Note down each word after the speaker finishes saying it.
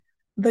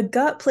The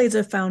gut plays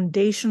a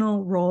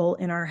foundational role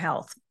in our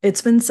health.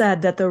 It's been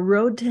said that the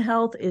road to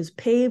health is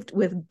paved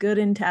with good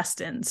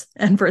intestines.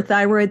 And for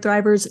thyroid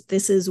thrivers,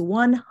 this is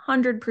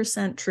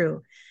 100%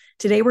 true.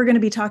 Today, we're going to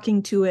be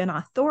talking to an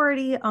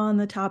authority on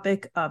the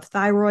topic of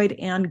thyroid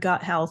and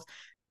gut health,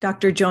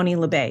 Dr. Joni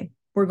Labbe.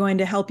 We're going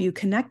to help you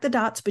connect the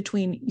dots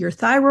between your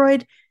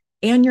thyroid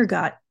and your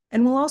gut.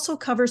 And we'll also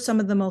cover some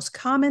of the most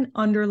common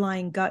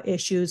underlying gut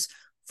issues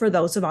for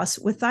those of us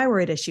with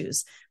thyroid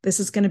issues. This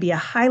is going to be a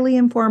highly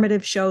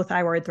informative show,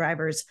 Thyroid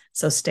Thrivers,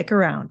 so stick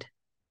around.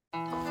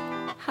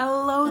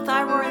 Hello,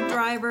 Thyroid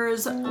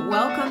Thrivers.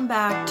 Welcome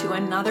back to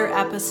another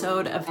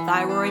episode of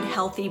Thyroid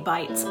Healthy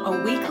Bites,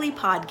 a weekly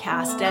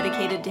podcast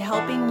dedicated to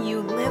helping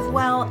you live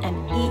well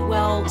and eat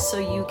well so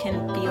you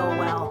can feel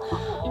well.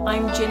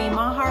 I'm Joni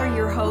Mahar,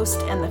 your host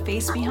and the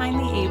face behind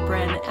the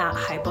apron at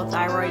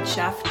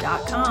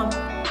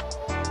hypothyroidchef.com.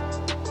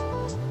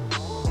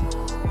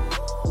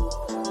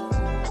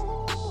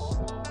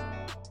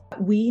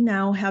 We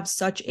now have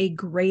such a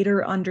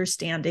greater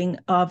understanding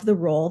of the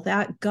role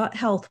that gut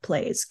health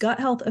plays. Gut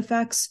health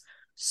affects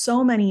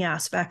so many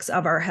aspects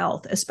of our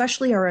health,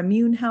 especially our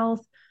immune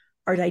health,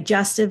 our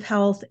digestive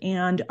health,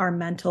 and our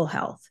mental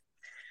health.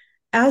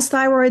 As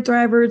thyroid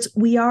thrivers,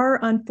 we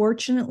are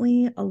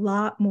unfortunately a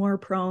lot more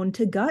prone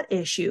to gut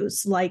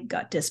issues like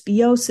gut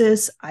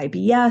dysbiosis,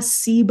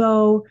 IBS,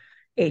 SIBO,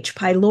 H.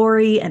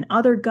 pylori, and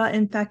other gut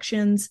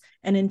infections,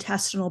 and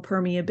intestinal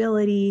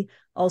permeability,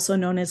 also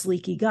known as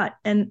leaky gut.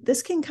 And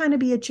this can kind of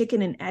be a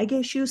chicken and egg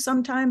issue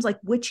sometimes, like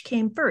which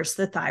came first,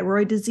 the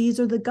thyroid disease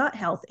or the gut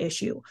health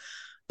issue.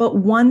 But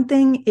one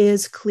thing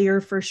is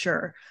clear for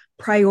sure: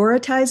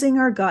 prioritizing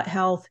our gut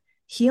health,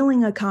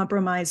 healing a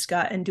compromised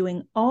gut, and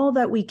doing all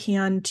that we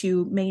can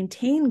to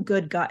maintain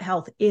good gut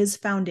health is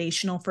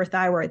foundational for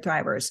thyroid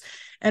thrivers.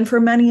 And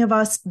for many of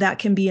us, that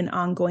can be an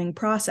ongoing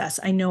process.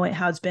 I know it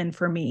has been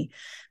for me.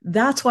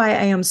 That's why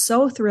I am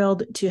so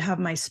thrilled to have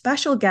my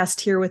special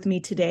guest here with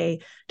me today,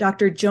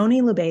 Dr.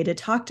 Joni Labbe, to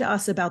talk to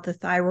us about the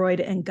thyroid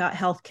and gut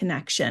health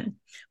connection.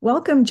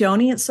 Welcome,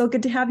 Joni. It's so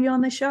good to have you on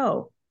the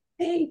show.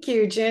 Thank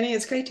you, Jenny.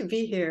 It's great to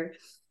be here.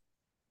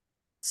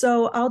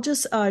 So I'll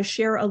just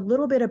share a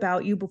little bit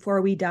about you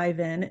before we dive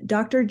in.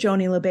 Dr.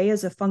 Joni Labbe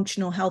is a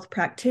functional health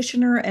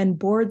practitioner and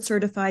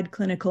board-certified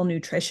clinical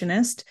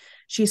nutritionist.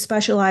 She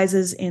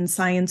specializes in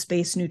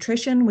science-based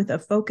nutrition with a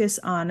focus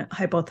on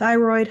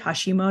hypothyroid,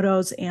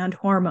 Hashimoto's, and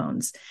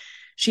hormones.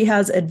 She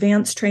has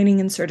advanced training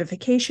and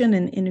certification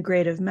in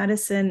integrative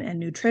medicine and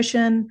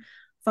nutrition,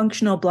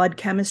 functional blood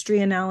chemistry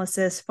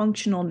analysis,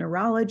 functional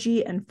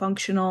neurology, and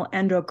functional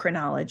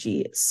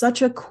endocrinology.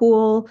 Such a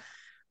cool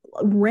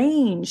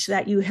range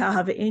that you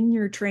have in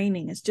your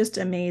training. Is just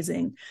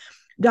amazing.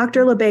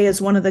 Dr. Labbe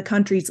is one of the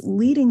country's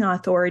leading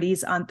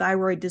authorities on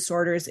thyroid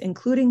disorders,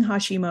 including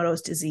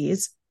Hashimoto's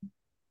disease.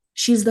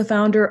 She's the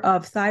founder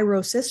of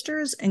Thyro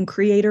Sisters and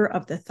creator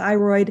of the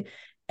Thyroid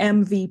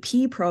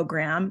MVP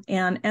program,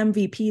 and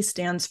MVP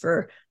stands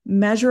for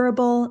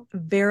Measurable,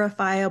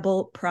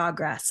 Verifiable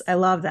Progress. I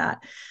love that.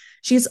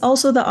 She's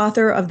also the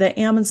author of the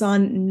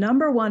Amazon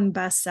 #1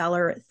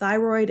 bestseller,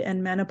 Thyroid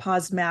and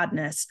Menopause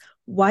Madness: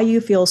 Why You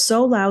Feel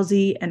So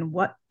Lousy and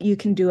What You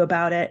Can Do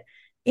About It.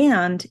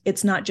 And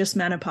it's not just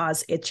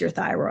menopause, it's your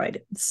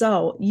thyroid.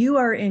 So you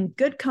are in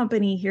good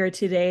company here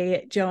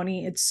today,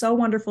 Joni. It's so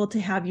wonderful to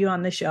have you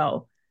on the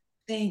show.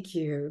 Thank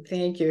you.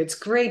 Thank you. It's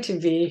great to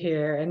be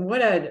here. And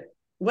what a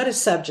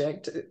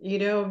subject.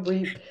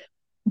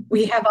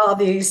 We have all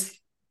these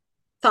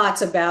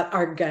thoughts about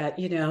our gut,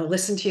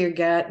 listen to your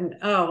gut, and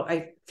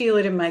I feel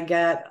it in my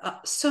gut.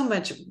 So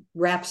much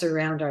wraps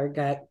around our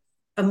gut,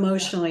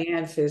 emotionally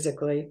and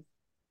physically.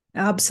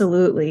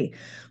 Absolutely.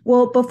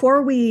 Well,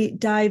 before we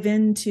dive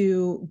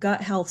into gut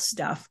health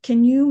stuff,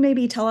 can you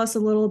maybe tell us a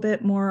little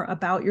bit more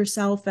about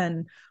yourself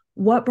and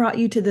what brought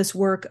you to this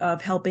work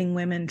of helping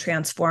women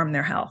transform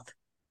their health?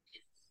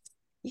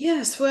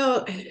 Yes,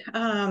 well,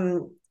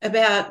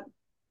 about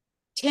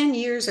 10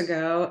 years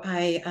ago,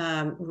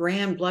 I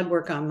ran blood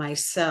work on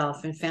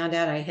myself and found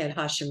out I had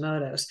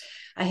Hashimoto's.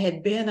 I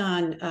had been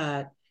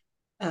on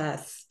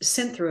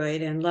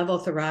Synthroid and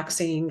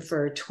levothyroxine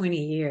for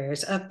 20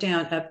 years, up,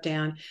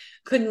 down,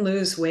 couldn't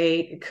lose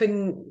weight,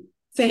 couldn't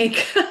think,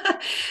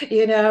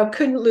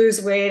 couldn't lose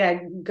weight.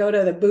 I'd go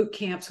to the boot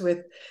camps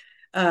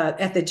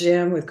at the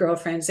gym with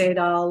girlfriends. They'd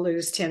all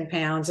lose 10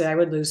 pounds and I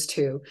would lose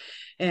 2.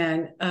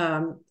 And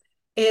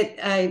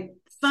I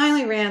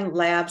finally ran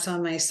labs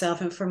on myself,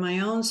 and for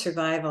my own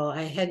survival,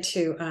 I had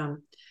to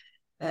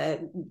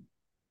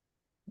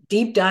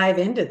deep dive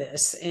into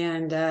this.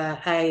 And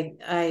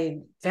I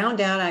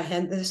found out I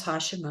had this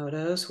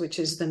Hashimoto's, which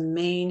is the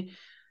main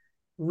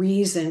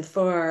reason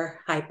for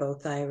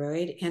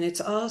hypothyroid. And it's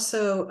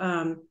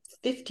also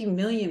 50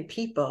 million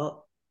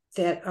people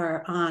that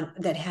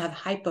have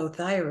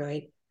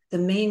hypothyroid. The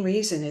main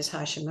reason is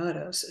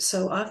Hashimoto's.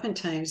 So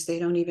oftentimes they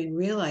don't even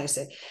realize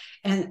it.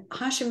 And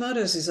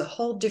Hashimoto's is a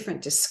whole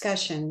different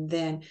discussion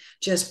than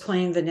just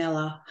plain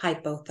vanilla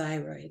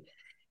hypothyroid,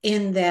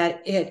 in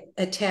that it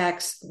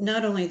attacks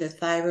not only the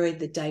thyroid,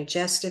 the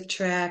digestive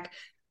tract,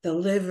 the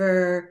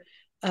liver,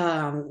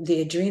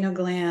 the adrenal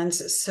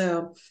glands.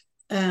 So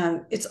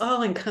it's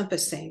all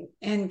encompassing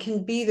and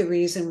can be the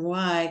reason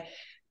why,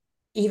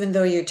 even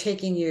though you're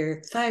taking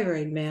your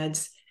thyroid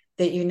meds,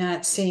 that you're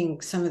not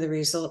seeing some of the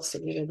results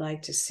that you would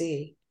like to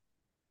see.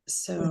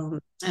 So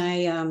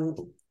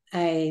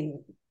I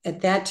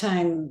at that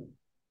time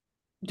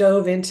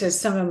dove into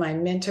some of my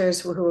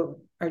mentors who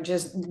are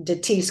just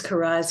Datis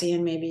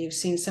Karazian. Maybe you've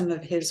seen some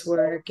of his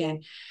work,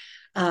 and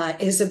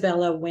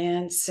Isabella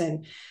Wentz,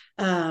 and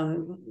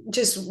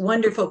just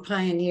wonderful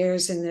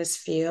pioneers in this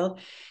field.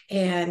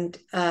 And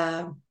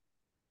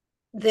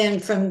then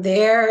from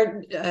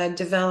there,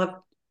 developed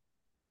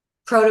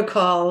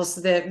protocols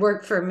that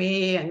worked for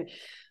me, and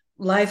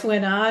life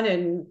went on,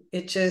 and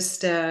it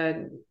just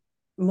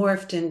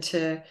morphed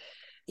into,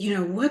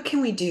 what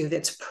can we do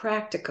that's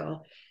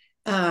practical,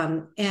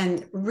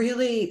 and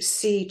really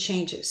see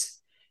changes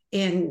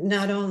in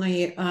not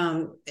only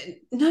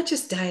not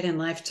just diet and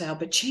lifestyle,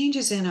 but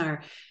changes in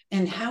our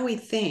and how we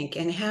think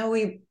and how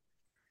we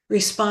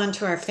respond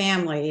to our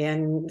family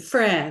and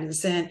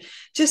friends, and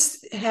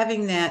just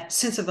having that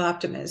sense of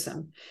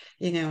optimism,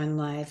 in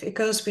life. It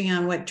goes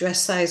beyond what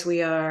dress size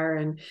we are,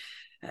 and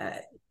uh,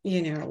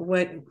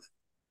 what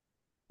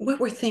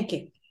we're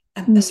thinking,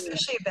 Mm.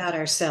 especially about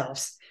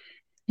ourselves,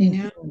 you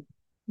know. Mhm.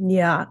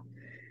 Yeah.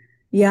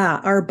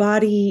 Yeah. Our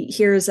body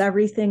hears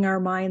everything our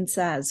mind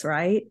says,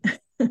 right?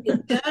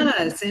 It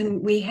does.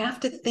 And we have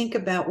to think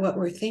about what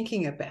we're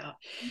thinking about,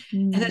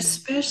 and Mm.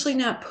 especially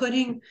not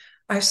putting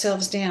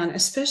ourselves down,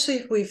 especially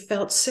if we've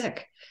felt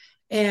sick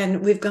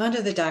and we've gone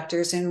to the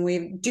doctors and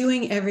we're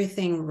doing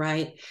everything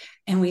right,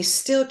 and we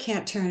still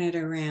can't turn it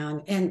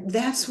around. And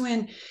that's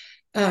when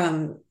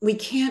we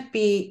can't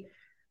be,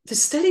 the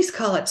studies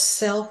call it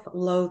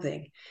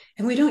self-loathing,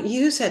 and we don't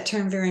use that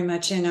term very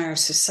much in our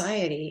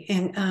society.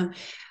 And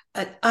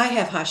I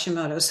have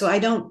Hashimoto, so I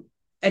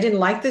didn't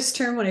like this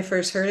term when I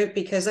first heard it,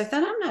 because I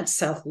thought, I'm not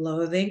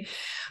self-loathing,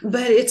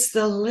 but it's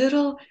the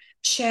little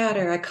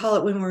chatter. I call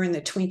it when we're in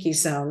the Twinkie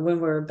zone, when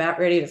we're about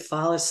ready to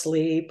fall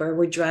asleep, or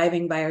we're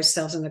driving by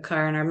ourselves in the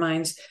car and our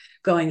mind's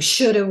going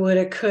shoulda,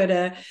 woulda,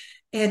 coulda.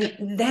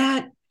 And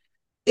that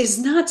is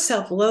not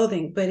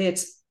self-loathing, but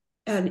it's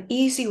an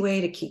easy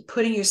way to keep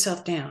putting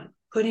yourself down.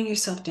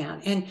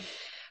 And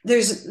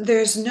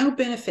there's no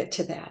benefit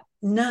to that,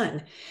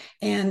 none.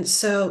 And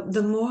so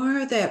the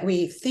more that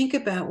we think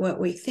about what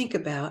we think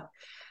about,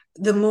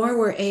 the more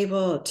we're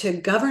able to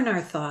govern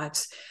our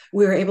thoughts,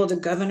 we're able to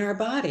govern our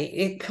body.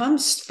 It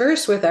comes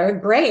first with our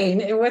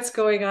brain and what's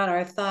going on,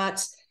 our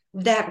thoughts,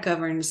 that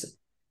governs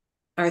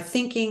our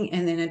thinking,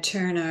 and then in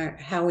turn our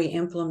how we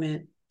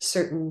implement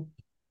certain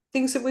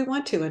things that we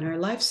want to in our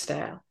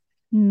lifestyle.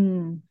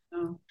 Mm.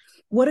 So,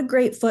 What a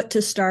great foot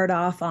to start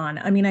off on.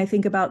 I mean, I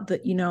think about the,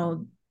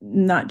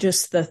 not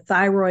just the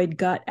thyroid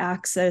gut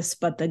axis,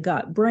 but the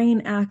gut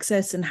brain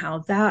axis and how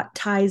that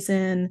ties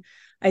in.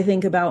 I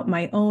think about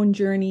my own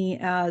journey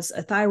as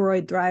a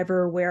thyroid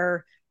driver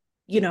where,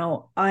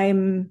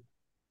 I'm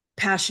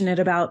passionate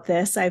about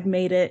this. I've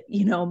made it,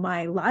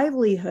 my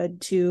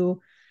livelihood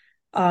to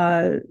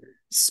uh,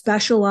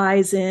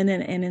 specialize in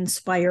and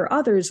inspire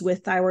others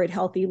with thyroid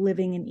healthy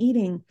living and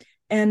eating.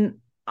 And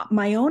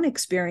my own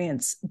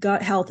experience,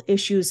 gut health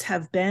issues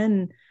have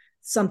been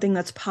something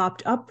that's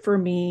popped up for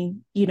me,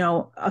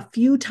 a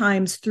few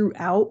times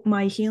throughout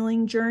my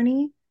healing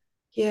journey,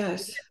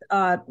 yes.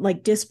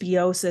 like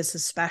dysbiosis,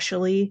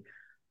 especially.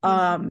 Mhm.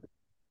 Um,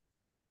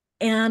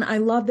 and I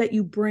love that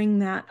you bring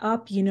that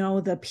up,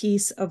 the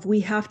piece of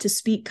we have to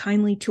speak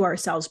kindly to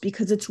ourselves,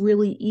 because it's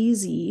really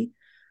easy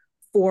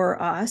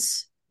for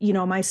us,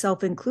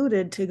 myself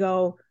included, to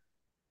go,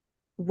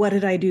 what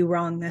did I do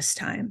wrong this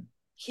time?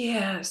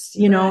 Yes,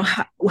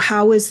 right.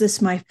 How is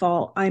this my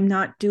fault? I'm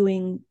not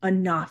doing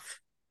enough.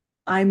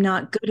 I'm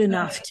not good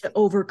enough Right. to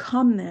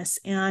overcome this.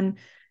 And,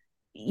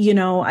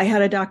 I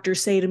had a doctor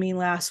say to me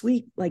last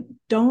week, like,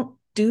 don't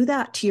do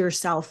that to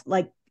yourself.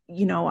 Like,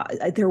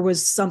 there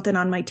was something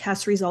on my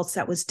test results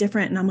that was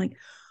different. And I'm like,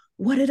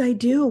 what did I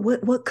do?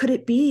 What could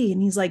it be?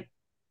 And he's like,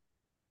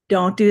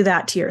 don't do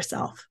that to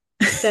yourself.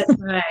 That's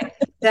right.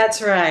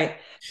 That's right.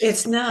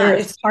 It's not,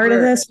 There's it's part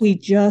of work.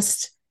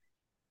 this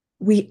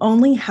we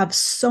only have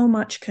so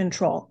much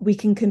control. We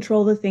can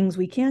control the things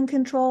we can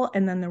control,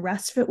 and then the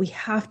rest of it, we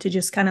have to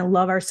just kind of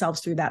love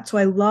ourselves through that. So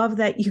I love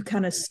that you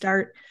kind of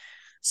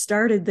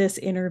started this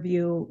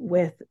interview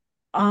with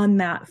on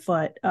that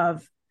foot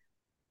of,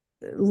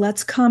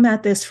 let's come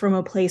at this from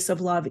a place of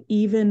love,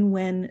 even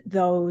when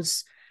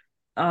those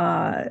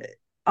uh,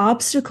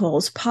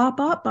 obstacles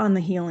pop up on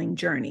the healing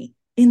journey,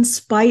 in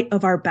spite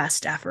of our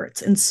best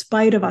efforts, in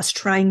spite of us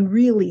trying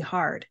really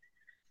hard,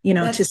 to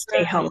That's stay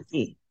right.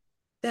 healthy.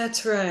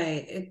 That's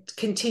right.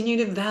 Continue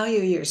to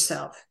value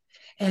yourself.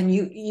 And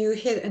you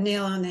hit a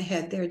nail on the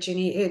head there,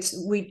 Ginny.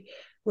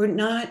 We're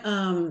not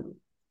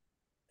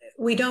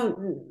we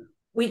don't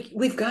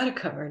we've got to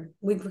cover.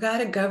 We've got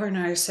to govern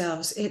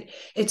ourselves.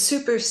 It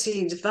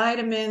supersedes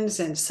vitamins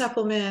and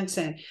supplements,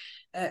 and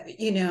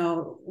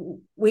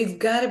we've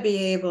got to be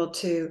able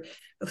to,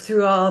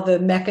 through all the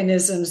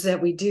mechanisms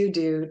that we do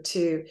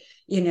to,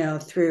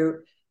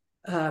 through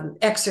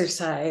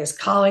exercise,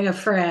 calling a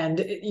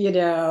friend,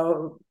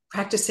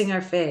 practicing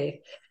our faith.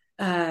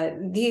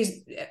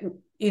 These,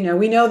 we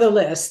know the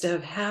list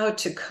of how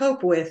to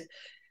cope with,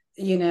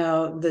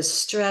 the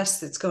stress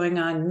that's going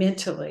on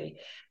mentally.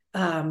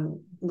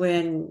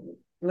 When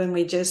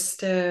we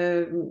just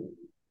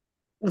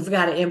we've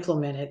got to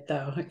implement it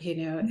though, and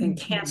Mhm.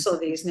 cancel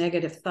these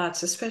negative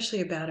thoughts,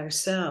 especially about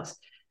ourselves.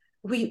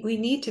 We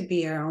need to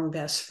be our own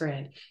best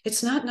friend.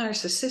 It's not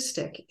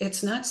narcissistic.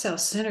 It's not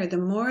self-centered. The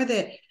more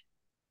that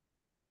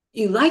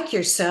you like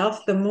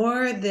yourself, the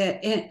more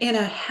that in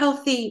a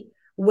healthy,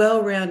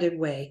 well-rounded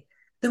way,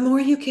 the more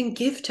you can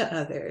give to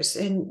others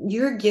and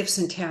your gifts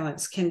and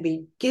talents can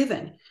be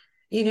given.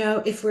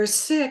 If we're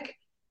sick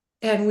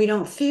and we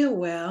don't feel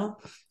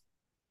well,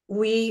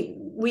 we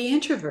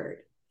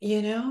introvert,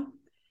 and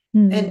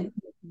Mhm.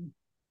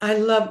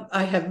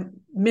 I have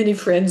many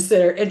friends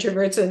that are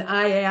introverts, and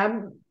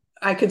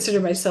I consider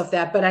myself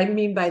that, but I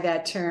mean by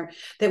that term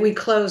that we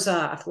close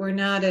off. We're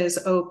not as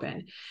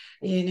open,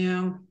 you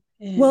know,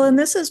 Well, and and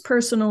this is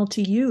personal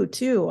to you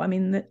too. I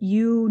mean, that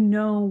you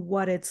know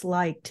what it's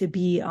like to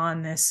be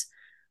on this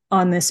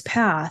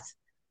path,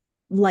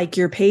 like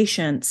your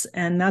patients.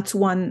 And that's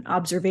one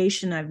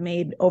observation I've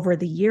made over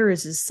the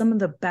years is some of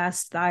the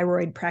best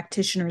thyroid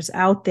practitioners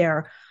out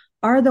there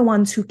are the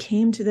ones who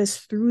came to this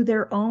through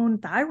their own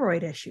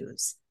thyroid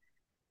issues.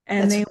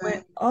 And that's they went,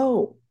 right.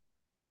 "Oh,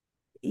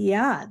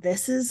 yeah,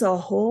 this is a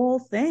whole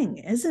thing,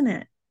 isn't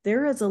it?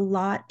 There is a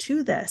lot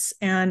to this,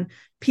 and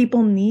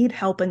people need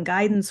help and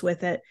guidance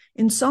with it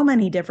in so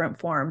many different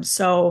forms."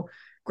 So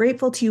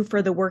grateful to you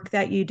for the work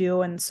that you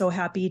do, and so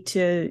happy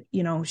to,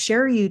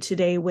 share you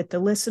today with the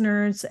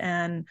listeners,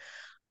 and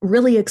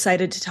really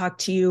excited to talk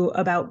to you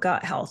about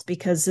gut health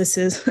because this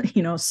is,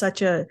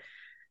 such a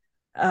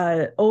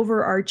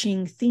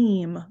overarching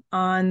theme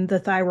on the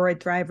thyroid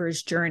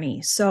thrivers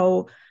journey.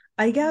 So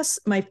I guess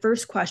my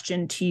first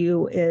question to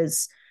you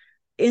is,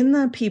 in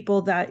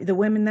the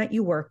women that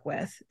you work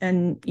with,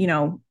 and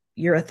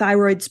you're a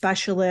thyroid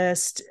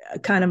specialist,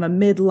 kind of a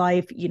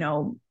midlife,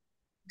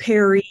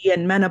 peri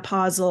and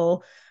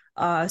menopausal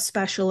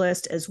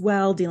specialist as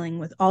well, dealing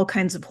with all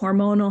kinds of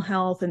hormonal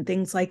health and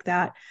things like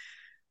that.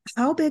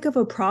 How big of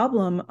a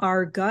problem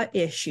are gut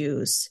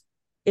issues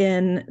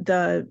in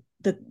the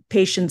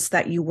patients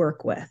that you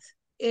work with?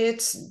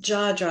 It's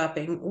jaw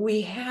dropping.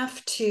 We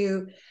have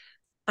to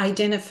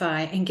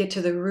identify and get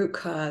to the root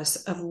cause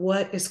of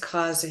what is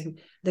causing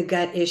the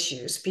gut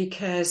issues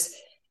because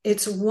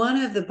it's one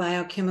of the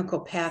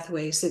biochemical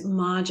pathways that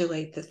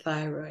modulate the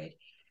thyroid.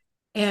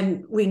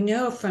 And we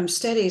know from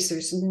studies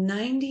there's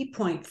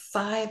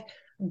 90.5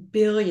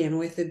 billion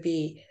with a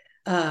B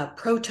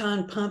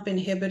proton pump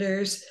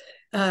inhibitors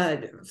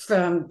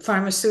from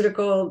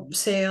pharmaceutical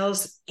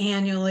sales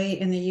annually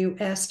in the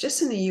US,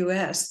 just in the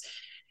US.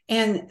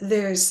 And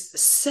there's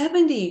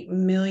 70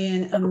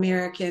 million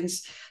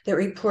Americans that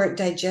report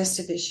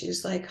digestive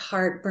issues like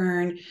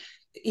heartburn,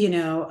 you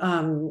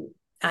know,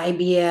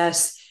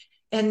 IBS.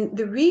 And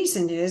the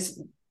reason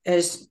is,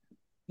 as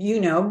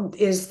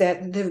is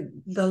that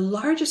the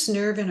largest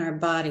nerve in our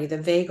body, the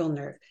vagal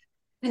nerve,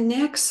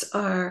 connects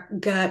our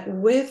gut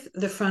with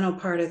the frontal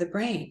part of the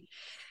brain.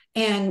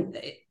 And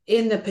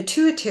in the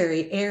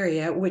pituitary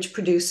area, which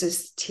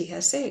produces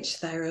TSH,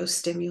 thyroid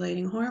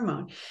stimulating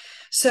hormone.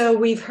 So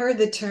we've heard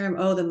the term,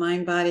 oh, the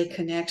mind body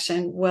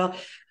connection. Well,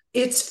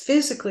 it's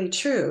physically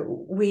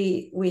true.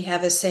 We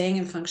have a saying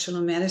in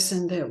functional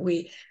medicine that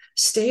we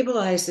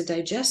stabilize the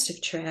digestive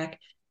tract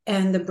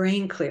and the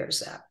brain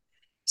clears up.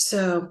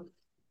 So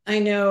I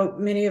know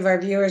many of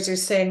our viewers are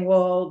saying,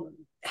 well,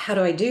 how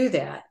do I do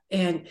that?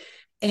 And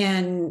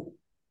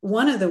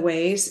one of the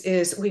ways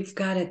is we've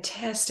got to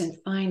test and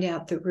find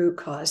out the root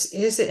cause.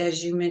 Is it,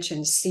 as you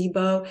mentioned,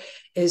 SIBO?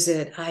 Is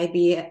it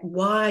IBS?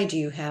 Why do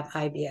you have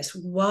IBS?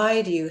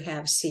 Why do you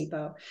have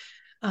SIBO?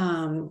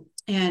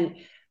 And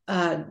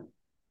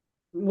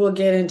we'll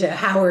get into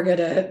how we're going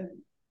to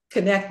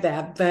connect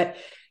that. But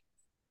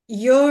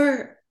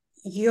your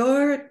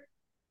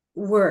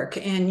work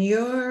and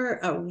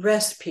your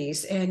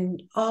recipes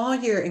and all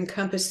your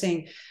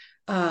encompassing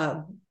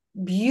uh,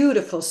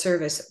 beautiful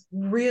service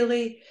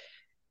really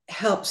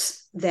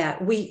helps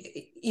that.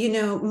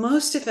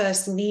 Most of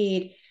us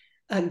need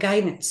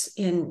guidance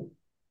in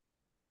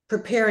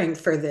preparing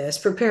for this,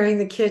 preparing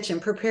the kitchen,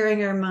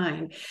 preparing our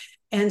mind.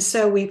 And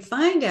so we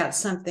find out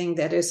something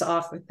that is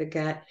off with the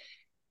gut.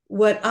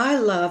 What I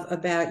love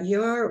about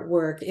your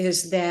work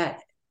is that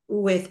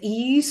with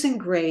ease and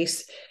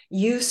grace,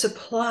 you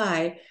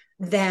supply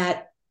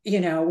that.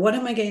 What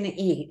am I going to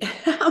eat?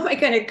 How am I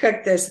going to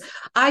cook this?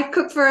 I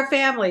cook for a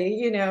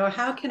family.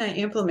 How can I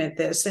implement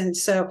this? And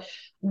so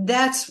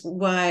that's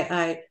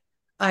why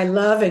I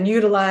love and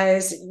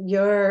utilize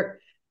your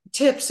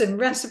tips and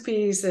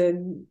recipes,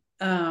 and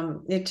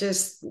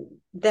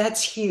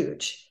that's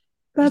huge.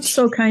 That's It's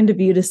so kind of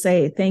you to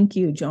say. Thank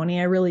you, Joni.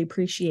 I really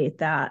appreciate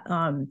that.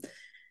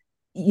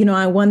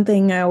 One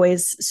thing I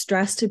always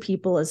stress to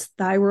people is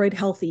thyroid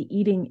healthy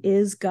eating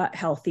is gut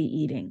healthy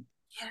eating.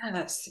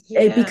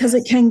 yes, Because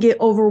it yes. can get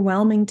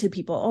overwhelming to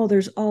people. Oh,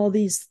 there's all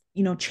these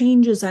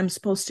changes I'm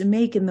supposed to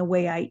make in the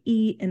way I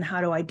eat and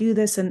how do I do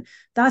this. And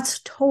that's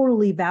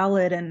totally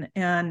valid.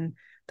 And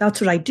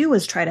that's what I do,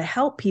 is try to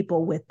help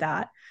people with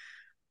that.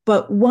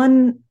 But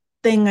one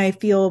thing I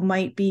feel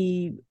might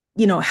be,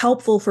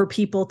 helpful for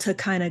people to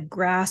kind of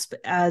grasp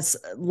as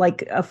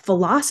like a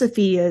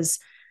philosophy is,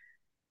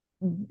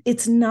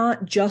 it's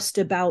not just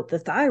about the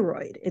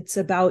thyroid. It's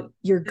about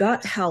your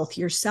gut health,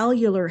 your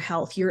cellular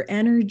health, your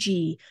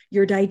energy,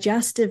 your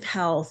digestive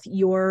health,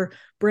 your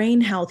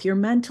brain health, your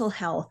mental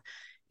health,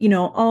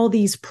 all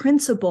these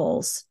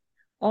principles,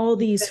 all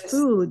these Yes.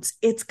 foods.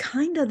 It's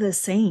kind of the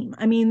same.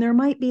 I mean, there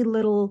might be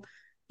little,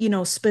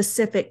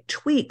 specific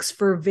tweaks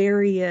for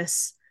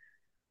various.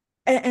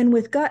 And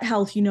with gut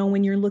health,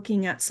 when you're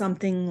looking at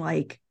something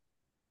like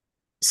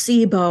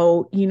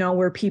SIBO,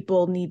 where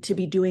people need to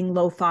be doing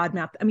low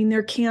FODMAP. I mean,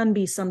 there can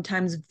be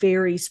sometimes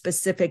very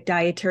specific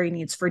dietary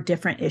needs for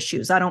different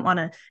issues. I don't want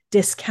to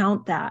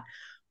discount that.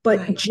 But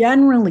Right.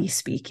 generally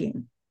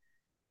speaking,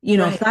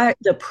 Right.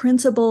 the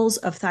principles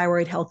of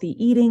thyroid healthy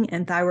eating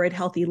and thyroid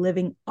healthy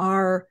living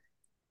are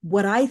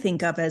what I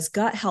think of as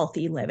gut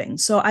healthy living.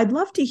 So I'd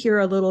love to hear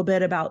a little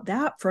bit about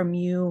that from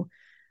you.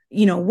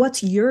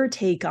 What's your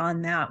take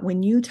on that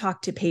when you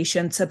talk to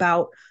patients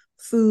about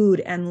food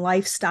and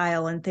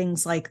lifestyle and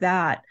things like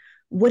that?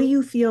 What do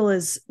you feel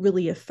is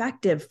really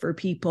effective for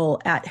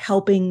people at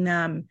helping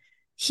them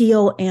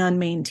heal and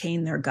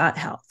maintain their gut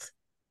health?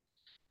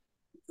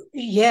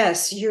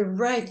 Yes, you're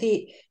right.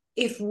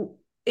 If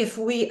if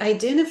we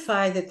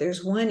identify that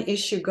there's one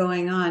issue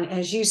going on,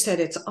 as you said,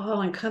 it's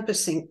all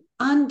encompassing.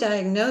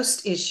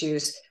 Undiagnosed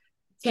issues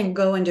can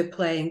go into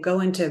play and go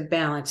into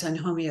balance and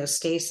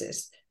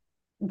homeostasis.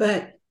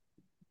 But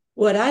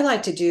what I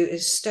like to do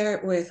is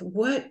start with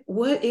what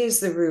is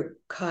the root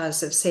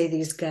cause of, say,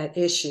 these gut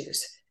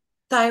issues,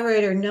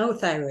 thyroid or no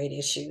thyroid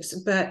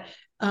issues, but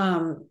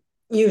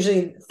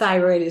usually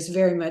thyroid is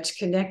very much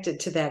connected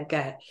to that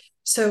gut.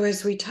 So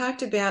as we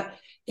talked about,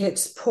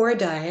 it's poor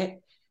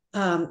diet,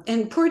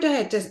 and poor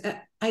diet does.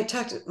 I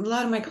talked. A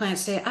lot of my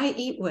clients say I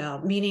eat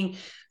well, meaning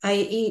I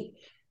eat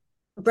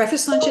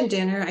breakfast, lunch, and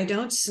dinner. I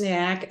don't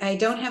snack. I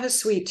don't have a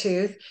sweet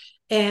tooth,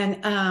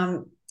 and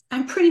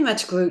I'm pretty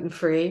much gluten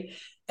free,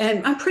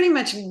 and I'm pretty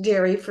much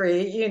dairy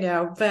free.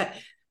 But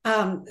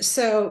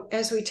so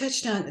as we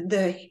touched on,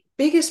 the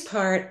biggest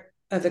part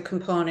of the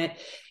component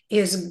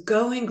is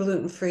going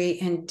gluten free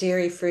and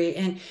dairy free,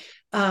 and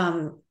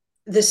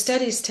the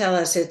studies tell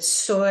us it's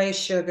soy,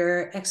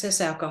 sugar,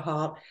 excess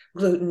alcohol,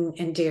 gluten,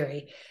 and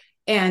dairy.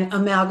 And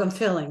amalgam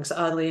fillings,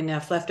 oddly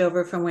enough, left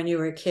over from when you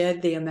were a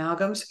kid, the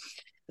amalgams.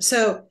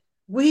 So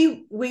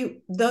we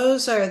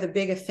those are the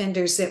big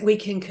offenders that we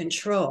can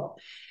control.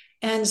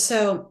 And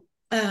so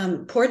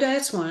poor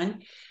diet's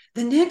one.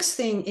 The next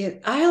thing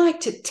is I like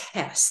to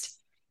test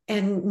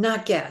and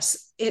not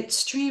guess. It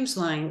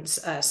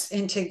streamlines us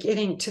into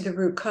getting to the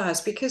root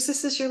cause because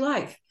this is your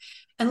life.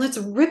 And let's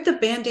rip the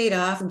band-aid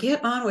off,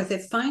 get on with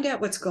it, find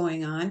out what's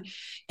going on,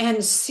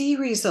 and see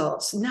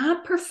results.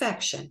 Not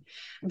perfection,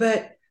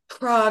 but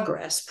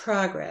progress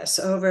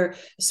over,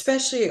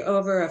 especially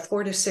over a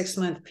 4 to 6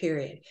 month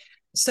period.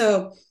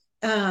 So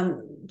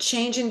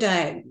change in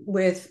diet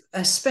with,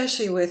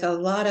 especially with a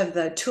lot of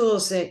the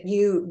tools that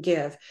you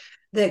give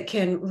that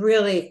can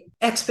really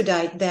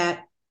expedite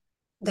that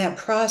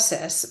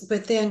process,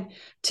 but then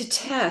to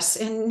test.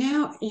 And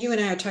now you and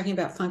I are talking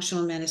about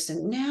functional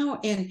medicine. Now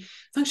in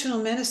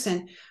functional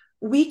medicine,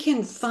 we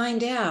can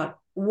find out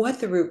what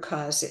the root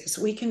cause is.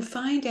 We can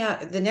find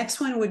out. The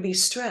next one would be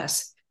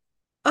stress.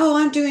 Oh,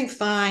 I'm doing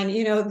fine.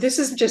 This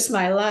is just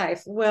my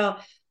life. Well,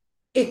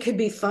 it could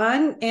be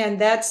fun and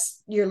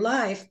that's your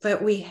life,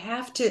 but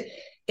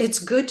it's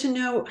good to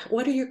know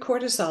what are your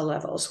cortisol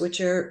levels,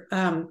 which are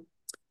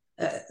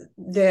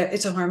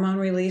it's a hormone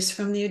release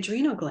from the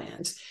adrenal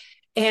glands,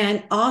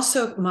 and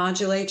also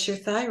modulates your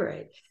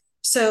thyroid.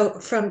 So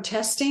from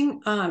testing,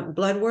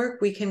 blood work,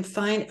 we can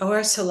find,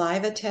 or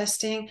saliva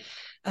testing.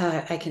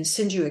 I can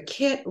send you a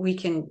kit. We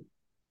can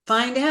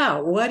find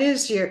out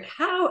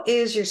how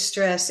is your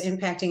stress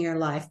impacting your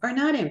life or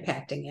not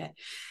impacting it.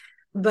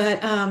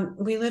 But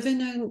we live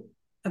in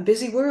a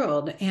busy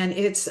world, and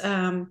it's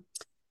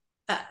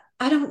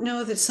I don't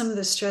know that some of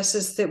the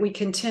stresses that we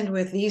contend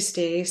with these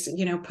days,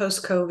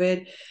 post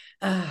COVID,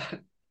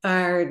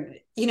 are,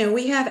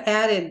 we have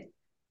added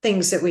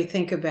things that we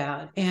think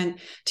about, and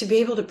to be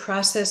able to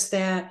process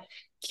that,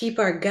 keep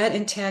our gut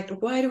intact.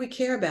 Why do we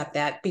care about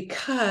that?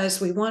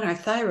 Because we want our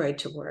thyroid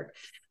to work.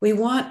 We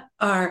want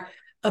our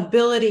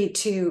ability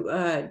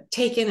to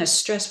take in a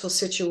stressful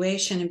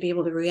situation and be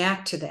able to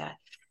react to that,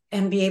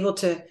 and be able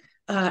to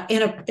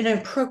in an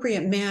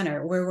appropriate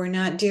manner where we're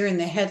not deer in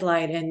the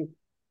headlight and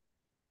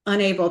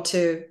unable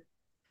to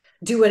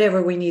do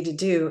whatever we need to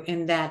do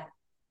in that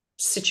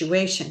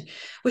situation,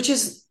 which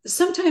is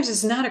sometimes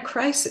is not a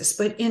crisis,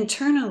 but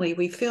internally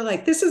we feel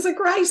like this is a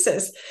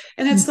crisis.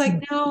 And it's like,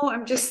 Mhm. no,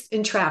 I'm just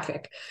in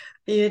traffic,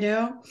 you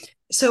know?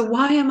 So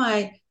why am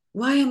I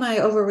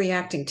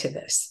overreacting to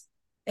this?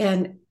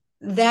 And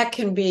that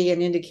can be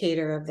an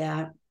indicator of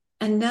that.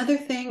 Another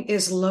thing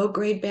is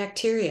low-grade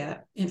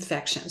bacteria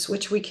infections,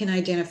 which we can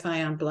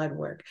identify on blood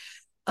work,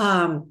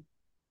 um,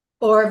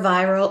 or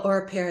viral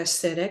or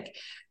parasitic.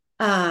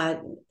 Uh,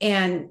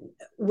 and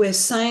with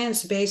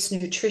science-based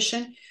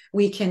nutrition,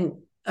 we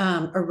can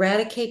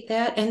eradicate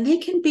that. And they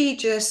can be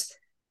just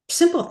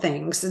simple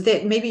things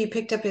that maybe you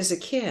picked up as a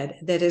kid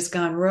that has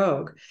gone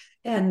rogue.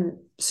 And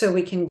so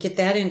we can get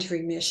that into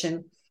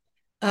remission.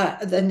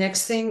 The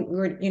next thing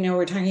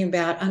we're talking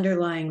about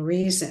underlying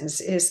reasons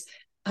is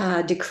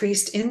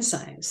decreased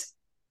enzymes,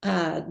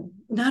 uh,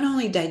 not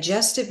only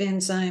digestive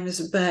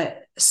enzymes,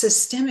 but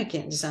systemic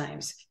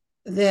enzymes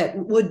that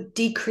would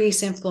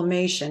decrease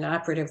inflammation,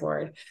 operative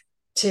word,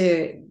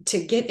 to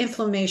get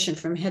inflammation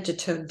from head to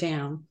toe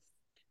down,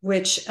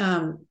 which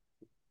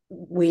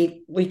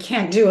we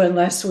can't do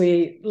unless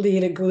we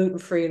lead a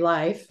gluten-free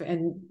life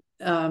and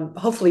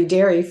hopefully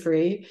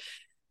dairy-free.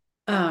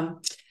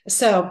 Um,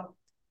 so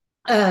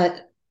uh,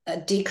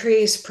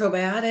 decrease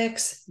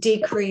probiotics,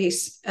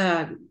 decrease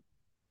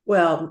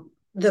well,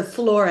 the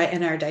flora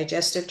in our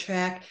digestive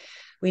tract.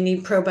 We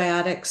need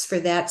probiotics for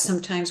that.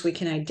 Sometimes we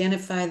can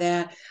identify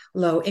that.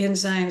 Low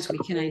enzymes, we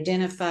can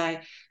identify,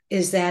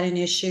 is that an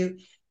issue?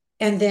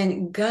 And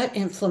then gut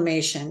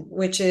inflammation,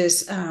 which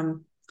is,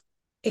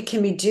 it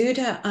can be due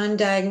to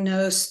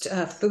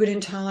undiagnosed food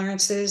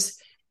intolerances.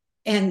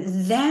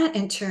 And that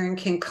in turn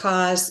can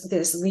cause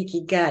this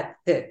leaky gut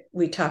that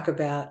we talk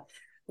about,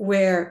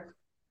 where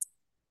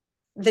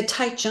the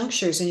tight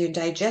junctures in your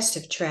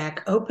digestive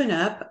tract open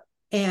up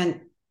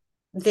and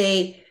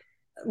they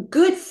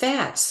good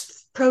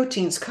fats,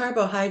 proteins,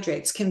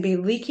 carbohydrates can be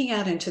leaking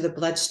out into the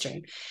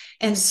bloodstream.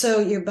 And so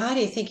your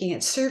body, thinking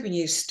it's serving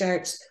you,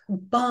 starts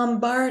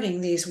bombarding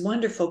these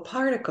wonderful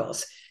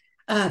particles,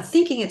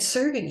 thinking it's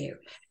serving you.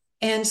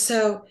 And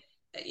so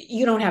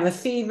you don't have a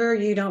fever,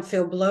 you don't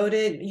feel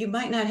bloated, you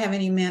might not have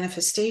any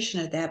manifestation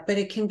of that, but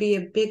it can be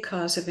a big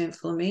cause of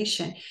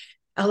inflammation.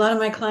 A lot of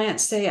my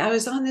clients say, I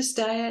was on this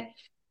diet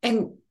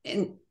and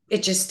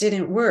it just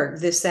didn't work,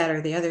 this, that,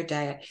 or the other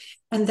diet.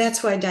 And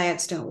that's why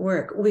diets don't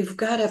work. We've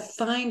got to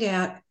find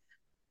out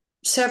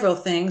several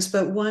things,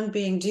 but one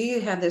being, do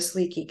you have this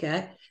leaky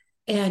gut?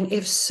 And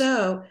if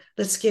so,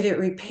 let's get it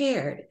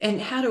repaired.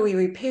 And how do we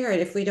repair it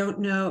if we don't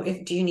know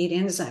do you need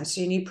enzymes?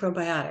 Do you need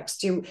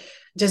probiotics?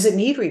 Does it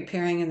need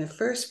repairing in the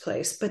first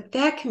place? But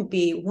that can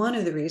be one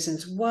of the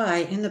reasons why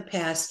in the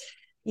past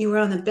you were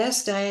on the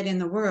best diet in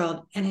the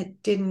world and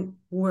it didn't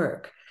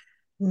work,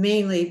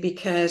 mainly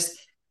because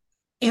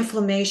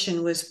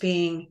inflammation was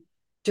being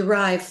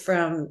derived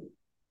from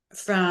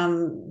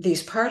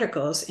these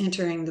particles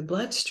entering the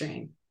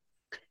bloodstream.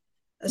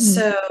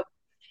 So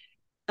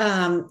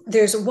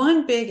there's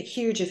one big,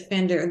 huge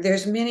offender.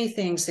 There's many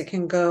things that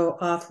can go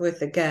off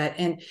with the gut.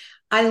 And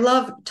I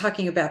love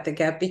talking about the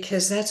gut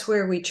because that's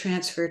where we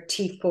transfer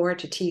T4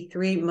 to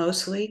T3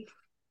 mostly,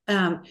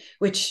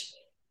 which,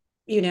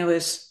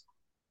 is,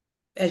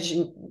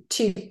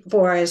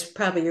 T4, as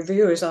probably your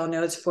viewers all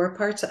know, it's 4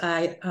 parts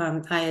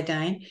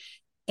iodine.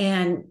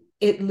 And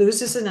it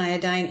loses an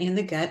iodine in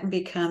the gut and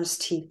becomes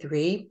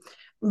T3,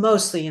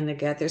 mostly in the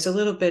gut. There's a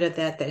little bit of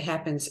that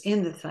happens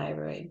in the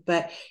thyroid.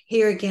 But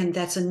here again,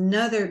 that's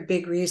another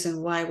big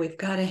reason why we've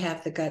got to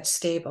have the gut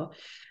stable.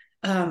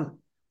 The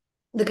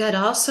gut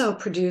also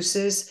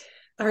produces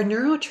our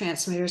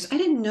neurotransmitters. I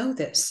didn't know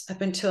this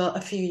up until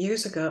a few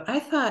years ago. I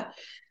thought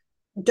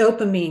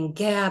dopamine,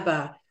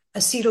 GABA,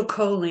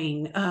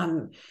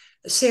 acetylcholine,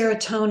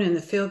 serotonin,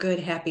 the feel-good,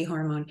 happy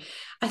hormone.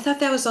 I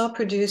thought that was all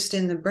produced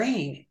in the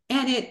brain,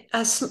 and it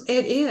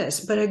is,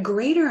 but a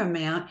greater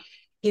amount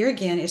here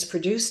again is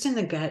produced in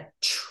the gut,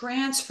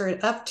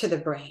 transferred up to the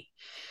brain.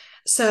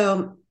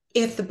 So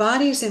if the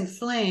body's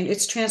inflamed,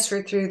 it's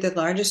transferred through the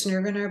largest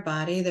nerve in our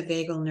body, the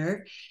vagal nerve.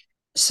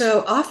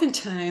 So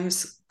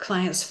oftentimes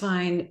clients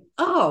find,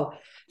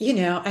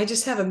 I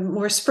just have a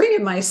more spring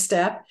in my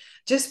step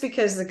just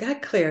because the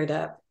gut cleared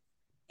up.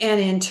 And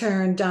in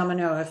turn,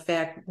 domino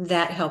effect,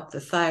 that helped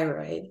the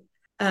thyroid.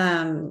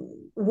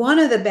 One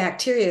of the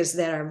bacteria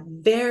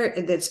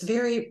that's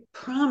very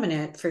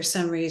prominent for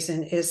some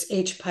reason is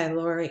H.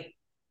 pylori.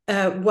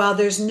 While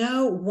there's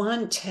no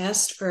one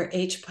test for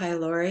H.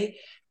 pylori,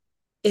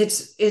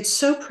 it's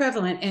so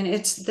prevalent, and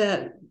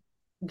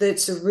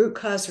that's a root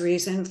cause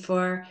reason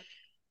for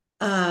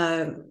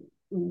gut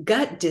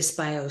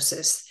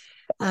dysbiosis.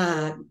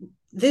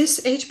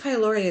 This H.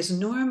 pylori is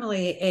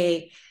normally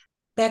a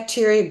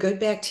good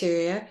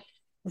bacteria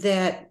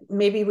that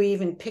maybe we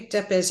even picked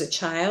up as a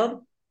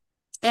child,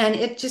 and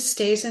it just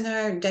stays in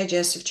our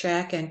digestive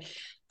tract and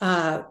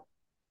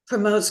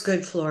promotes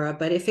good flora.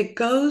 But if it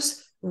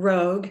goes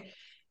rogue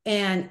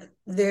and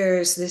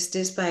there's this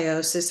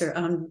dysbiosis or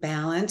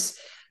unbalance,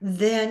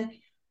 then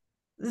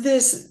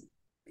this,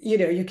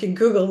 you can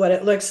Google what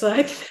it looks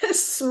like.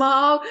 This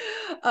small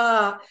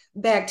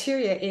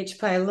bacteria, H.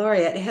 pylori,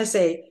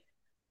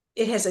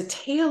 it has a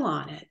tail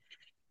on it.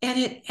 And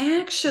it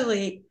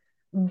actually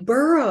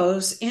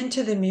burrows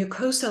into the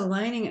mucosa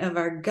lining of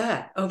our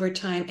gut over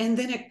time, and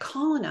then it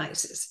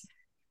colonizes.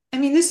 I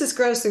mean, this is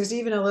gross. There's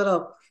even a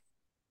little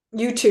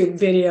YouTube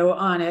video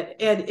on it,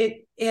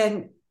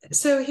 and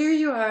So here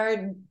you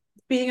are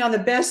being on the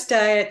best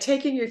diet,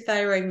 taking your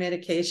thyroid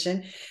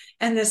medication,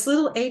 and this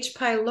little H.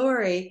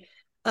 pylori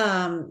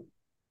um,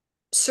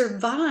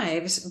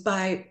 survives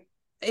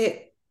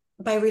it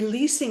by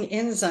releasing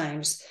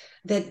enzymes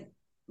that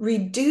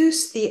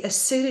reduce the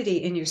acidity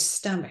in your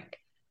stomach.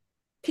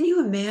 Can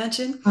you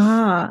imagine?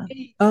 Ah,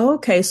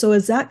 okay. So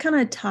is that kind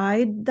of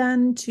tied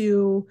then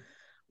to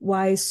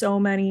why so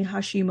many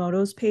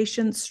Hashimoto's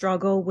patients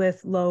struggle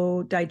with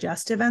low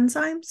digestive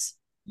enzymes?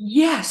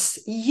 Yes,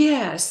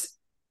 yes.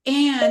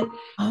 And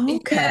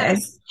Okay.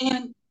 yes,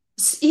 and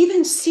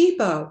even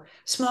SIBO,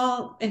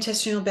 small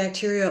intestinal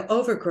bacterial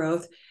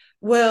overgrowth,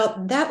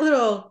 well, that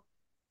little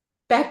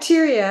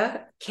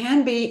bacteria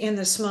can be in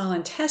the small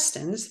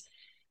intestines.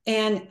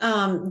 And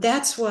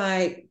that's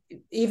why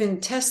even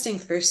testing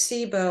for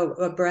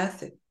SIBO, a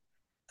breath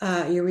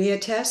urea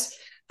test,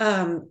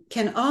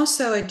 can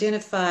also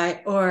identify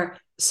or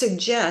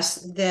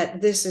suggest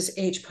that this is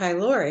H.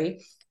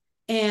 pylori.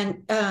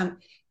 And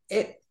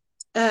it,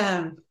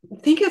 um,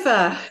 think of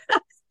an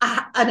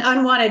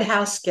unwanted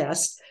house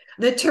guest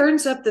that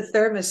turns up the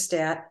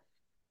thermostat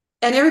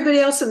and everybody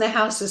else in the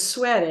house is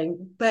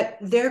sweating, but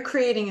they're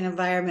creating an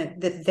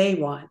environment that they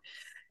want,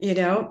 in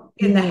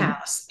the Mm.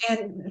 house.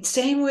 And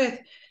same with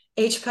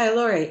H.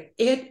 pylori,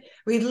 it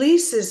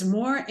releases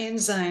more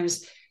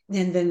enzymes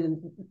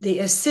than the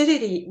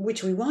acidity,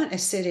 which we want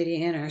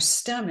acidity in our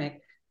stomach,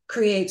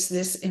 creates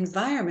this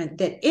environment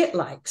that it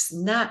likes,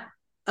 not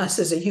us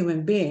as a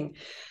human being.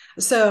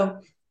 So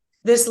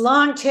this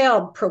long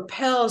tail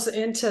propels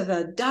into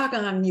the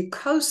doggone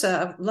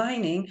mucosa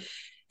lining.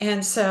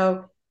 And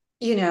so,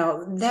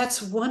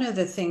 that's one of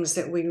the things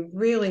that we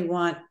really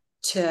want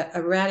to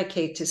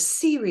eradicate to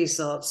see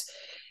results.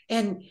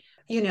 And,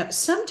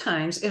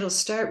 sometimes it'll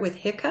start with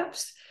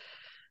hiccups.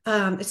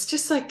 It's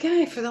just like,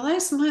 guy, for the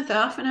last month,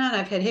 off and on,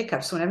 I've had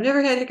hiccups when I've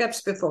never had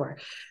hiccups before.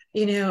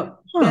 Huh.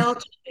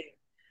 Belching,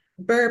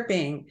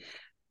 burping,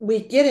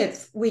 we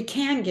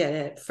can get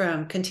it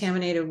from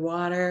contaminated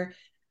water.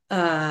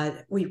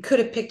 We could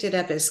have picked it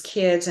up as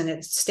kids and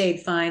it stayed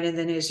fine, and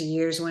then as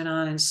years went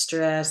on and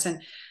stress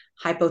and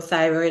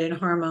hypothyroid and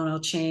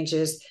hormonal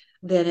changes,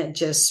 then it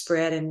just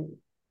spread and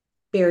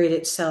buried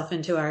itself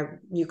into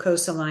our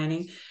mucosa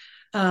lining.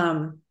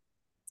 um,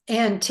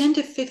 and 10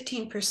 to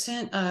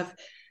 15% of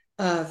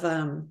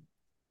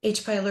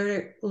H.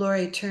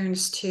 pylori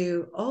turns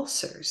to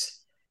ulcers,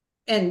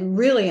 and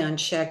really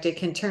unchecked, it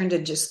can turn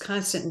to just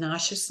constant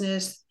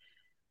nauseousness.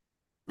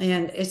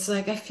 And it's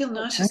like, I feel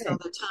nauseous all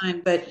Okay. the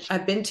time, but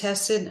I've been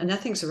tested and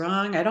nothing's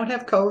wrong. I don't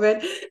have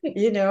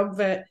COVID,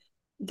 but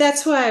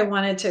that's why I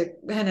wanted to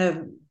kind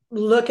of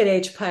look at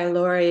H.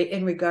 pylori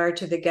in regard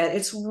to the gut.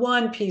 It's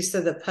one piece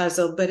of the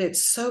puzzle, but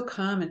it's so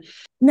common.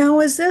 Now,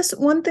 is this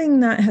one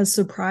thing that has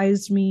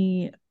surprised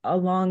me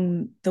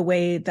along the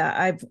way that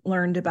I've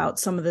learned about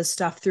some of this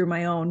stuff through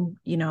my own,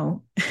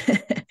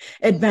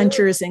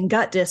 adventures in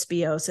gut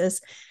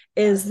dysbiosis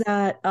is Yes.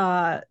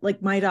 that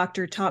like my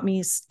doctor taught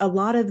me a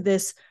lot of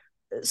this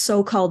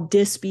so-called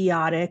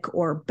dysbiotic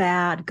or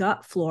bad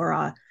gut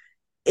flora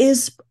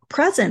is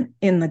present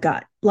in the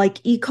gut, like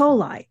E.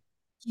 coli,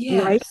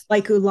 right? Yes.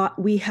 Like a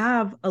lot, we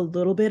have a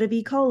little bit of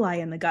E. coli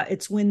in the gut.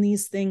 It's when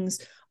these things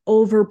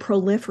over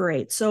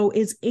proliferate. So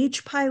is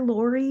H.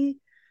 pylori,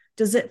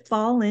 does it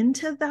fall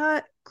into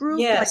that group?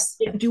 Like, Yes.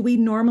 do we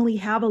normally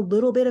have a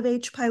little bit of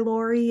H.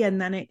 pylori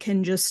and then it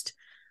can just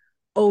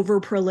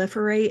over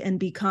proliferate and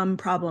become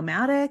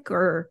problematic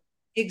or?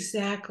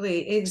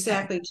 Exactly, Okay.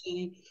 exactly,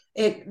 Jenny.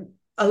 It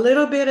a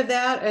little bit of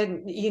that,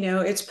 and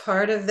it's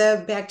part of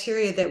the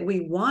bacteria that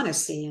we want to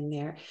see in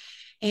there.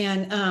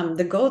 And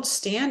the gold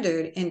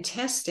standard in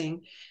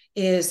testing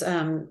is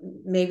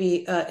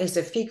maybe is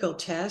a fecal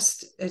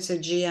test. It's a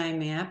GI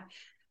map.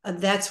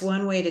 That's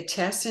one way to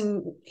test,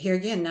 and here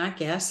again, not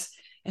guess,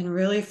 and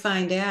really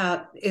find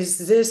out, is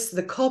this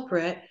the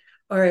culprit,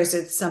 or is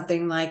it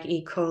something like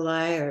E.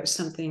 coli or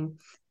something?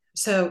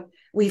 So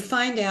we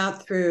find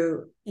out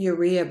through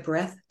urea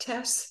breath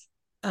tests,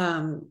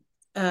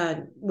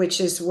 which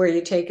is where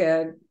you take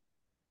a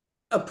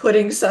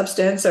pudding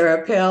substance or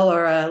a pill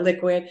or a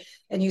liquid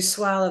and you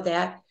swallow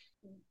that.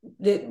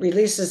 It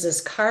releases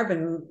this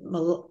carbon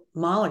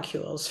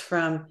molecules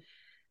from,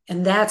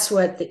 and that's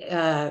what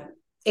the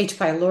H.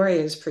 pylori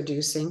is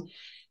producing.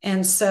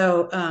 And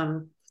so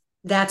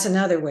that's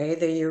another way,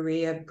 the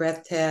urea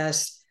breath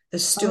test, the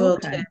stool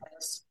Okay.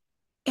 test.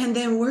 And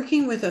then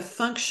working with a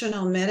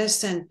functional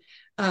medicine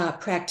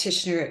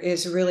practitioner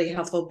is really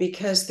helpful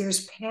because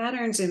there's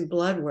patterns in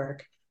blood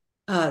work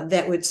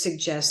that would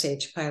suggest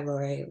H.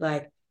 pylori,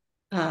 like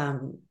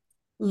um,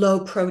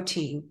 low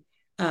protein,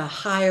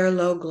 high or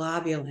low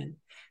globulin.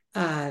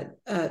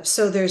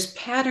 So there's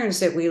patterns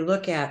that we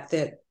look at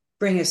that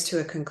bring us to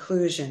a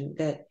conclusion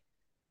that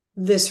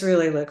this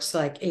really looks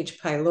like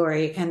H.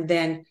 pylori, and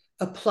then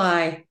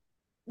apply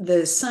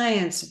the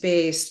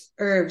science-based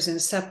herbs and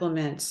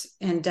supplements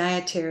and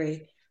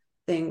dietary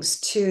things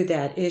to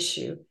that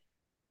issue.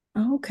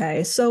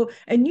 Okay. So,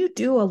 and you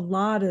do a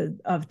lot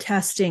of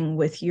testing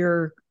with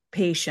your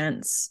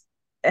patients.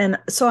 And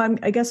so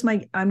I guess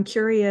I'm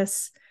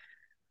curious,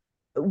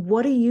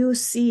 what do you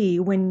see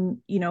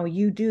when,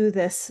 you do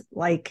this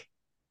like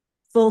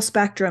full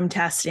spectrum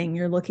testing?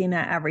 You're looking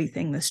at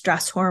everything, the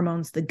stress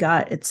hormones, the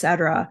gut, et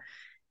cetera.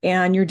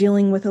 And you're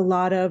dealing with a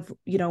lot of,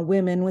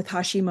 women with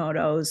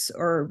Hashimoto's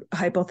or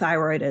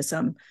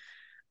hypothyroidism.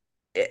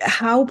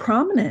 How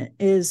prominent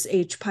is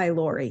H.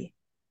 pylori?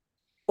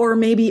 Or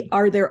maybe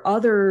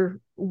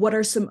what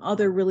are some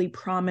other really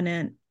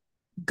prominent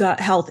gut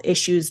health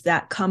issues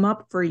that come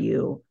up for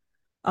you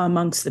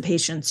amongst the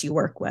patients you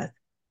work with?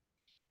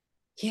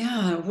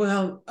 Yeah,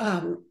 well,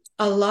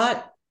 a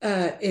lot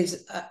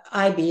is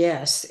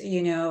IBS,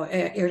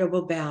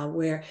 irritable bowel,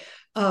 where,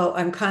 oh,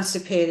 I'm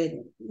constipated,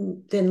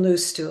 then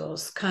loose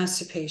stools,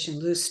 constipation,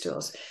 loose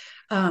stools.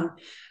 Um,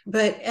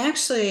 but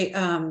actually,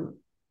 I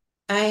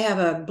have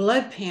a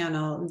blood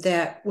panel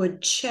that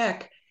would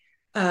check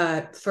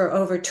for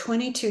over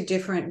 22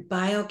 different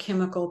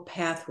biochemical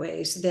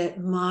pathways that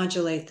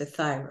modulate the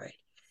thyroid.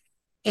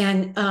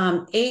 And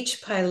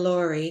H.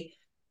 pylori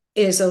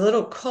is a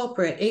little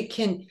culprit. It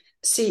can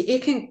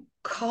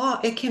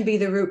be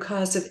the root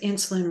cause of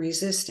insulin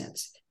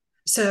resistance.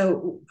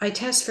 So I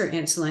test for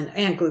insulin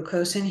and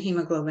glucose and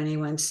hemoglobin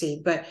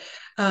A1C, but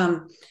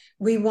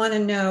we want to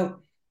know,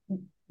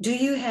 do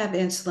you have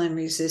insulin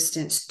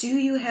resistance? Do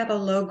you have a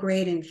low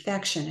grade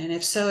infection? And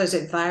if so, is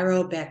it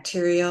viral,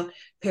 bacterial,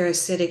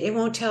 parasitic? It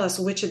won't tell us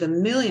which of the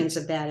millions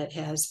of that it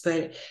has,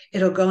 but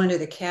it'll go into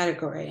the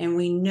category. And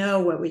we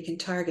know what we can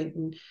target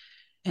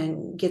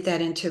and get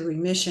that into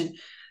remission.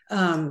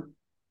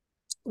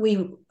 We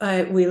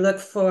look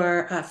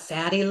for a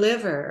fatty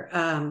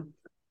liver.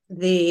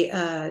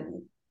 The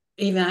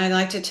Even I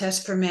like to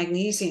test for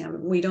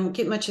magnesium. We don't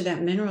get much of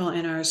that mineral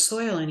in our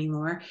soil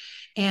anymore,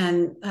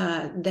 and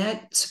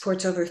that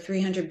supports over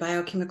 300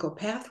 biochemical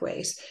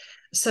pathways.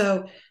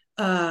 So,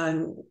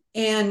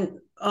 and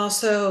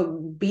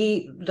also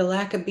the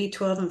lack of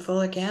B12 and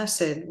folic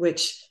acid,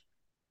 which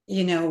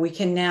we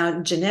can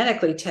now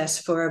genetically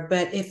test for.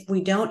 But if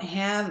we don't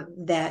have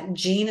that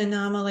gene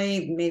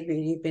anomaly, maybe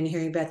you've been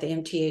hearing about the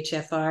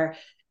MTHFR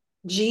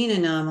gene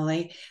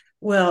anomaly.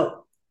 Well,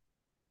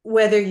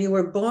 whether you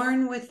were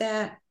born with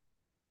that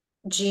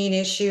gene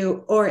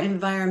issue or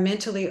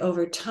environmentally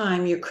over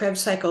time, your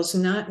Krebs cycle's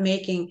not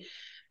making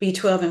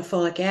B12 and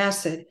folic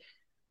acid,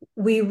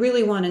 we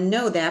really want to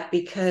know that,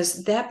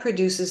 because that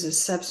produces a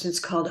substance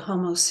called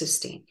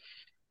homocysteine.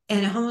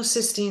 And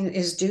homocysteine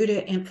is due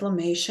to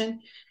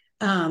inflammation.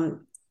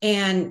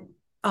 And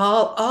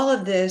all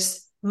of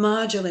this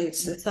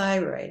modulates the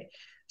thyroid.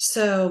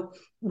 So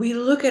we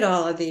look at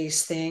all of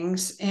these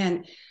things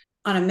and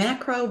on a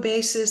macro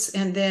basis,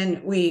 and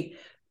then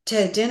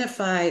to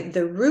identify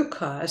the root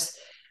cause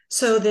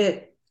so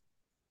that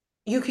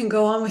you can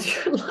go on with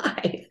your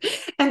life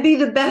and be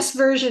the best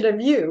version of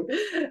you.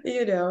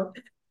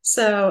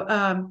 So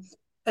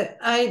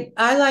I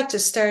like to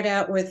start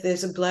out with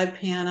this blood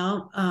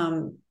panel,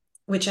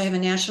 which I have a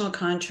national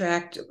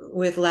contract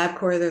with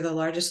LabCorp. They're the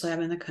largest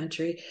lab in the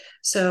country.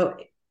 So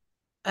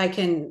I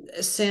can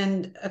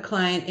send a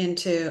client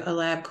into a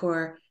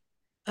LabCorp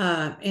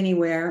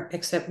anywhere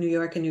except New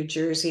York and New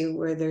Jersey,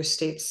 where their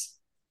states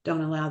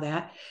don't allow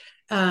that.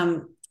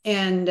 And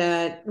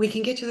we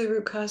can get to the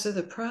root cause of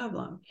the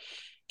problem.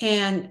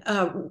 And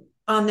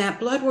on that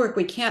blood work,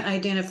 we can't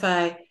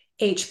identify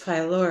H.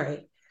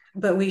 pylori,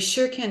 but we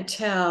sure can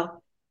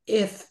tell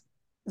if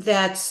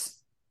that's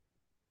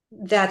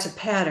a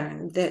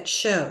pattern that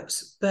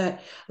shows. But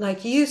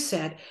like you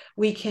said,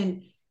 we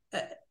can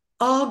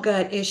all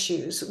gut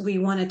issues we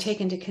want to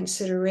take into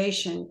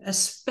consideration,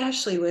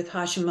 especially with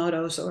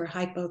Hashimoto's or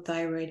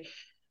hypothyroid,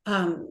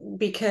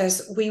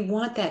 because we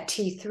want that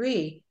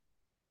T3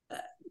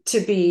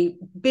 to be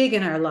big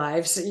in our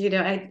lives.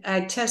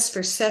 I test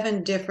for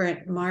 7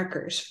 different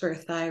markers for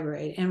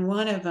thyroid, and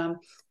one of them,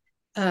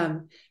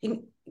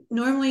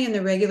 normally in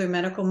the regular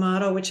medical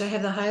model, which I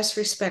have the highest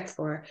respect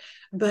for,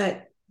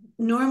 but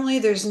normally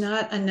there's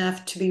not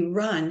enough to be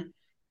run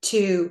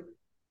to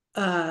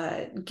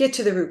get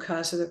to the root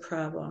cause of the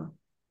problem.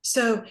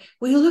 So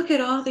we look at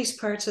all these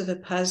parts of the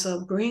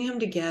puzzle, bring them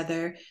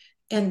together,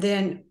 and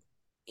then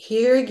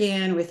here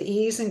again, with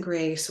ease and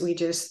grace, we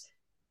just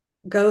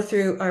go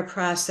through our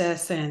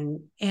process, and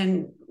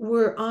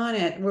we're on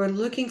it. We're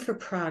looking for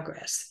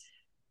progress.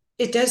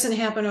 It doesn't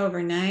happen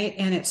overnight,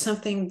 and it's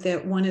something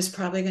that one is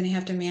probably going to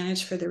have to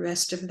manage for the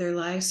rest of their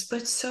lives.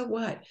 But so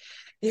what?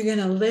 You're going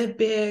to live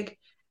big.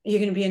 You're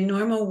going to be a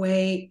normal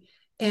weight,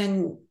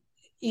 and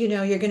you're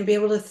going to be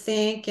able to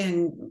think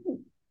and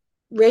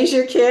raise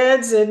your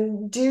kids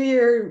and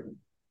do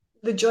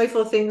the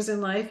joyful things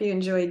in life you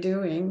enjoy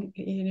doing.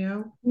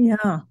 Yeah.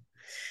 Uh,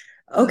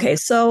 Okay,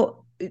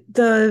 so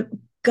the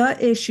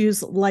gut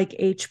issues like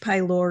H.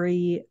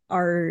 pylori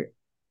are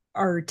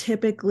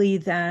typically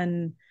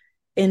then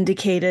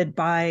indicated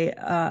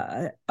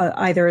by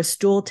either a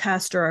stool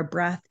test or a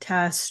breath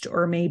test,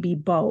 or maybe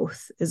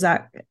both. Is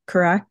that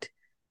correct?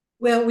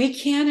 well, we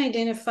can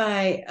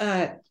identify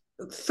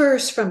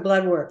first from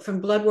blood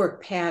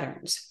work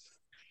patterns.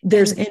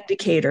 There's And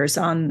indicators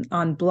on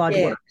blood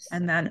work, yes,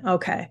 and then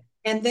okay.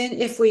 And then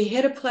if we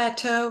hit a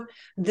plateau,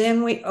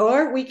 then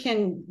we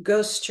can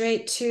go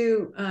straight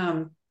to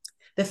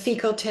the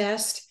fecal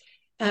test.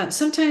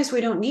 Sometimes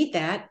we don't need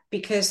that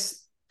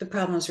because the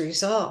problem is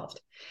resolved.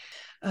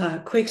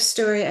 Quick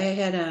story: I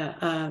had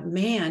a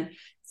man,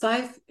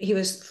 he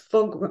was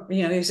full,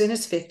 he was in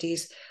his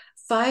 50s,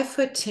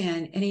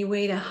 5'10", and he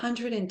weighed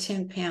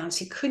 110 pounds.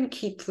 He couldn't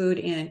keep food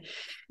in,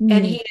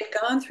 and Mm. he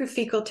had gone through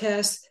fecal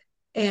tests,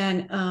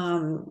 and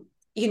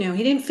he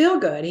didn't feel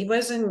good. He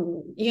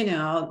wasn't,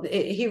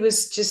 he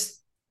was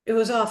just, it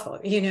was awful.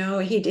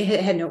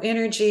 Had no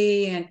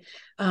energy, and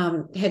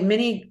had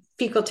many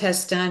fecal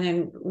tests done,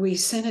 and we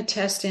sent a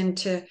test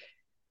into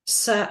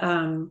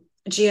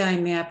GI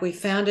map. We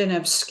found an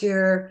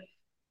obscure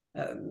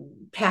uh,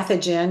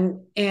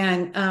 pathogen,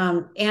 and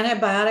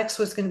antibiotics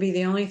was going to be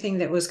the only thing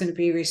that was going to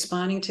be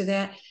responding to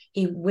that.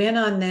 He went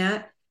on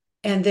that,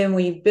 and then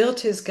we built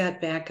his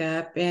gut back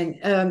up,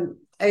 and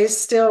I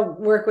still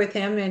work with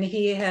him, and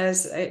he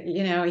has,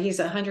 he's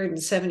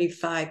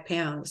 175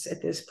 pounds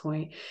at this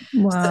point.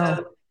 Wow.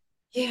 So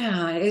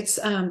yeah, it's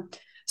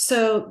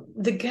so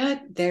the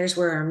gut, there's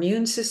where our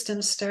immune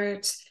system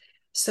starts.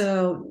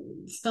 So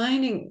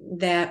finding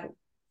that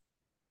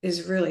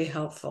is really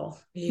helpful.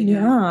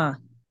 Yeah.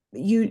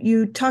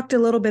 You talked a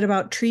little bit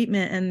about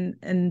treatment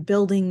and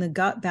building the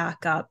gut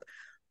back up.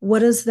 What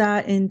does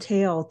that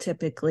entail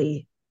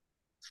typically?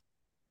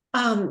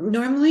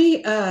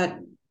 Normally,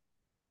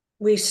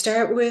 we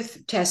start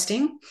with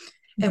testing,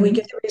 and we Mhm.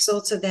 get the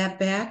results of that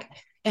back.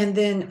 And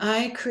then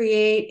I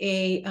create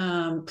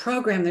a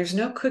program. There's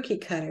no cookie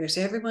cutters,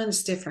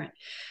 everyone's different.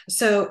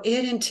 So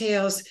it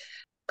entails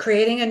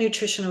creating a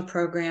nutritional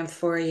program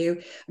for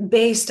you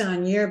based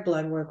on your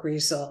blood work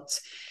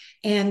results.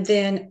 And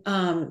then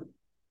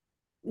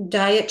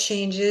diet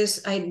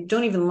changes. I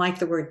don't even like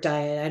the word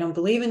diet. I don't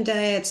believe in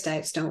diets.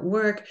 Diets don't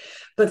work.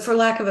 But for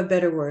lack of a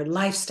better word,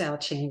 lifestyle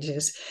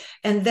changes.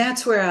 And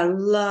that's where I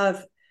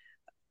love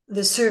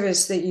the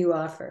service that you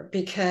offer,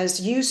 because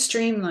you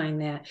streamline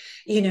that,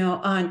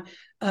 on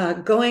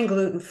going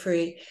gluten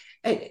free.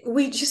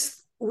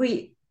 There's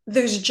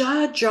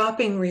jaw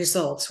dropping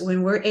results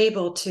when we're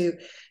able to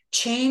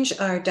change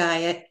our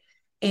diet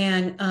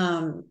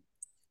and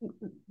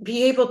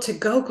be able to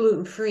go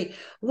gluten free.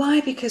 Why?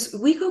 Because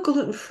we go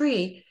gluten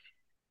free,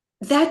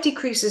 that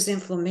decreases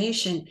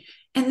inflammation.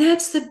 And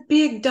that's the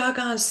big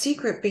doggone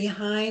secret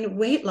behind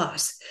weight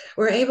loss.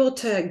 We're able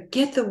to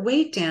get the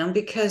weight down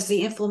because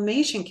the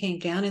inflammation came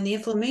down, and the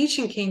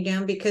inflammation came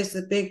down because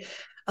the big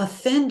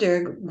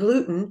offender,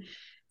 gluten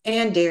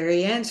and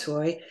dairy and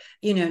soy,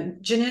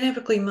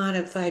 genetically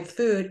modified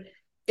food,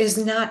 is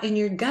not in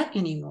your gut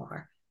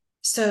anymore.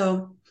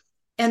 So,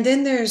 and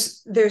then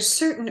there's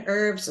certain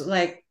herbs,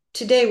 like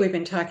today we've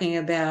been talking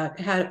about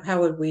how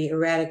would we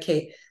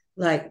eradicate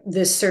like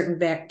this certain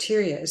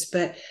bacterias,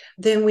 but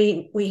then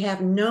we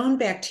have known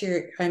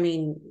bacteria,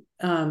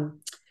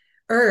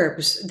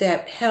 herbs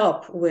that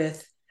help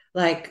with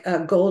like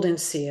golden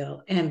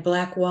seal and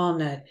black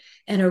walnut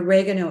and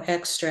oregano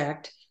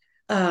extract.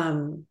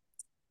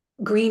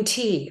 Green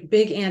tea,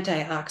 big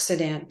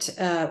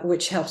antioxidant,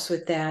 which helps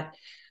with that.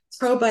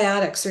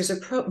 Probiotics, there's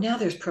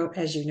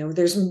as you know,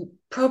 there's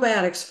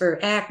probiotics for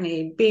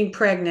acne, being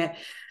pregnant,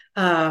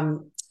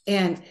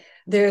 and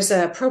there's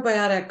a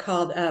probiotic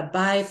called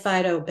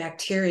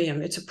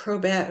bifidobacterium. It's a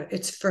probiotic.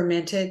 It's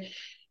fermented,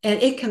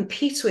 and it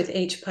competes with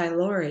H.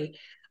 pylori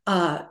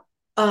uh,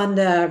 on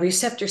the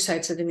receptor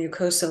sites of the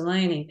mucosa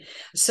lining.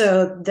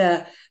 So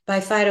the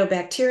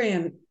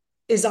bifidobacterium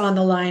is on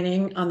the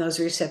lining on those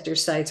receptor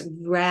sites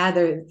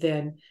rather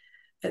than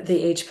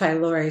the H.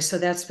 pylori. So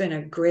that's been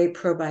a great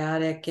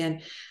probiotic.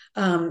 And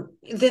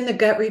then the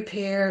gut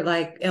repair,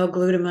 like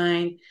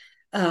L-glutamine,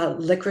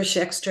 licorice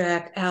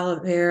extract, aloe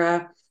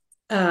vera.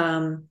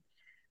 Um,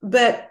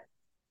 but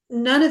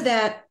none of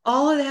that,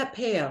 all of that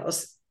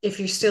pales if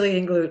you're still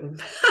eating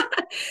gluten,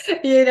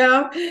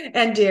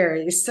 and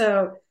dairy.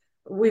 So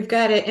we've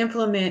got to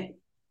implement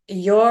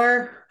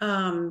your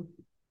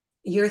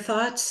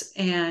thoughts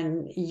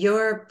and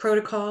your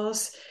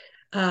protocols.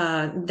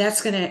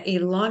 That's going to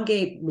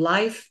elongate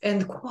life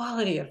and the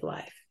quality of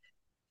life.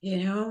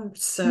 Yeah.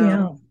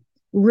 So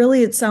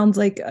Really, it sounds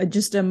like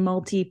just a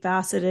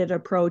multifaceted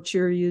approach.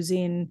 You're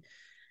using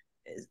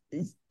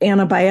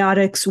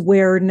antibiotics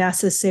where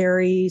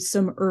necessary,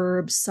 some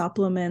herbs,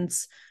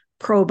 supplements,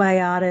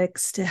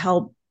 probiotics to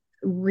help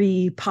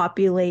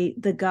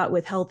repopulate the gut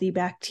with healthy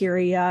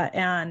bacteria,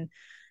 and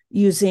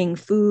using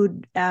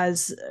food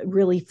as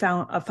really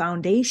found a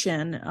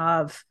foundation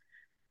of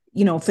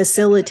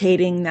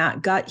facilitating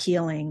that gut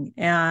healing,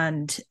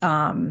 and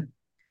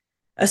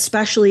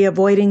especially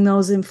avoiding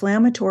those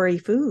inflammatory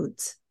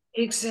foods.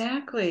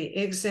 exactly.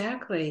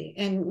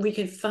 And we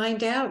can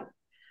find out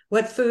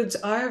what foods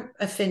are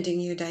offending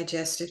your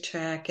digestive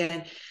tract,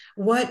 and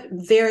what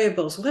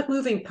variables, what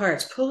moving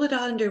parts, pull it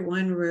under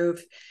one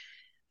roof,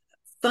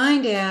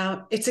 find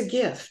out. It's a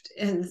gift,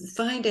 and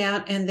find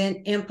out and then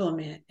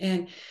implement.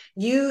 And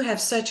you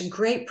have such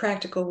great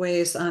practical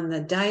ways on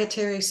the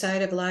dietary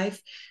side of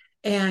life,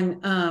 and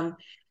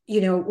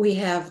we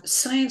have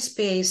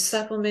science-based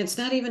supplements.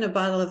 Not even a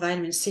bottle of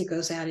vitamin C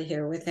goes out of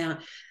here without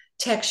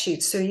text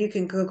sheets. So you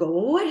can Google,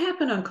 well, what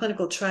happened on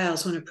clinical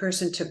trials when a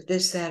person took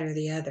this, that, or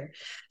the other?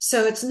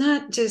 So it's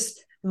not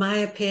just my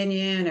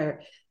opinion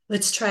or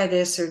let's try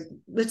this or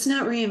let's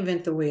not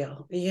reinvent the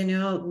wheel.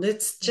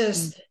 Let's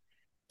just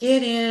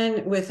get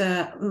in with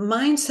a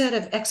mindset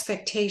of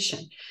expectation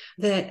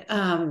that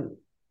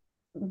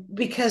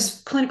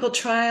because clinical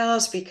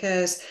trials,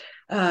 because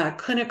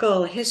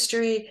clinical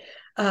history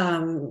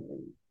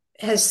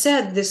has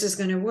said this is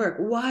going to work.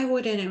 Why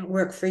wouldn't it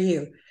work for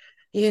you?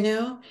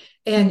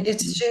 And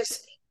it's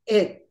just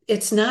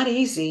it's not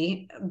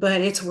easy,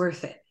 but it's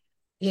worth it.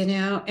 And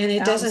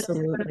it doesn't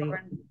happen Absolutely.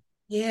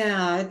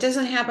 yeah, it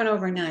doesn't happen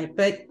overnight,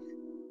 but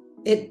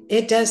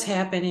it does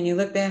happen, and you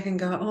look back and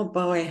go, oh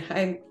boy,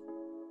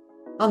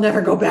 I'll never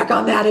go back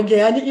on that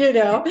again.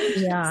 Yeah,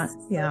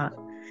 yeah.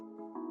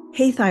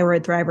 Hey,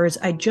 Thyroid Thrivers,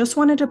 I just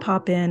wanted to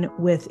pop in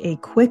with a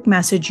quick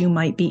message you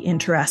might be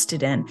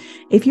interested in.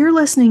 If you're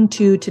listening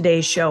to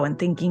today's show and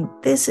thinking,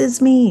 this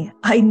is me,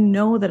 I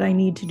know that I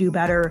need to do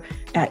better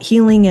at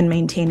healing and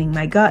maintaining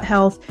my gut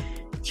health,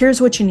 here's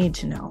what you need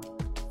to know.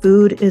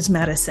 Food is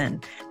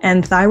medicine,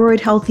 and thyroid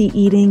healthy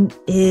eating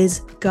is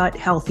gut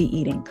healthy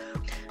eating.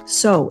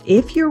 So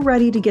if you're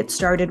ready to get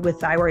started with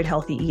thyroid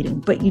healthy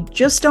eating, but you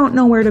just don't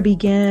know where to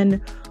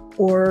begin,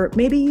 or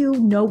maybe you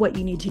know what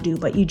you need to do,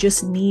 but you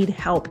just need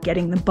help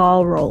getting the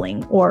ball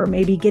rolling, or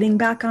maybe getting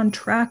back on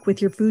track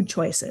with your food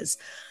choices,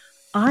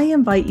 I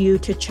invite you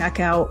to check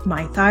out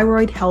my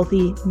Thyroid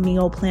Healthy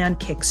Meal Plan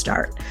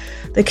Kickstart.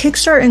 The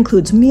Kickstart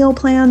includes meal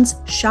plans,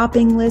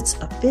 shopping lists,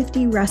 a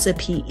 50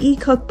 recipe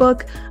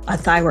e-cookbook, a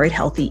thyroid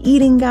healthy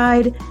eating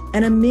guide,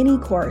 and a mini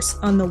course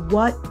on the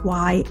what,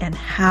 why, and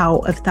how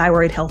of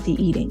thyroid healthy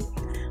eating.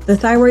 The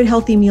Thyroid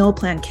Healthy Meal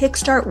Plan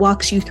Kickstart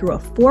walks you through a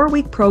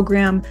 4-week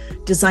program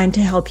designed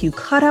to help you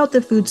cut out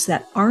the foods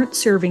that aren't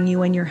serving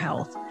you and your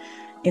health,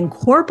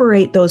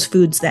 incorporate those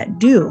foods that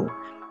do,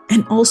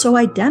 and also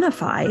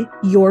identify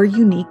your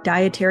unique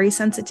dietary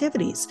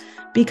sensitivities.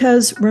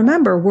 Because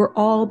remember, we're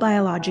all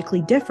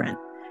biologically different.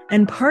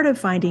 And part of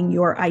finding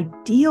your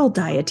ideal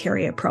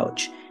dietary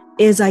approach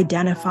is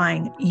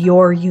identifying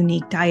your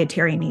unique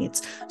dietary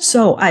needs.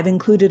 So I've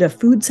included a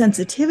food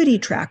sensitivity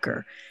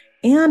tracker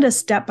and a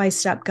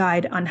step-by-step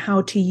guide on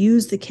how to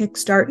use the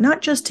Kickstart,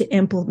 not just to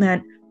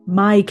implement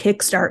my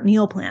Kickstart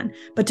meal plan,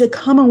 but to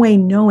come away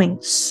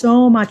knowing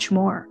so much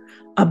more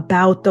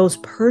about those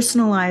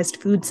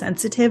personalized food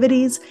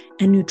sensitivities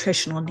and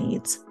nutritional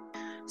needs.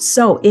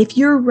 So if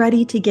you're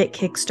ready to get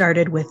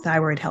kickstarted with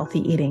thyroid healthy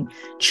eating,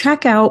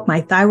 check out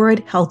my Thyroid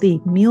Healthy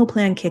Meal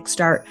Plan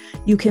Kickstart.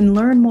 You can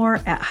learn more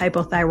at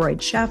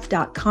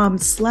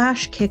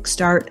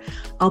hypothyroidchef.com/kickstart.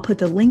 I'll put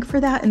the link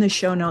for that in the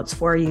show notes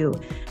for you.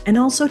 And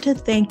also to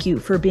thank you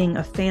for being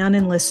a fan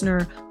and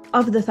listener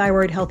of the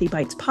Thyroid Healthy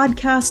Bites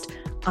podcast.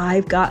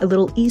 I've got a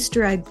little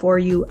Easter egg for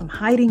you. I'm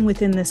hiding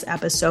within this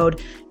episode.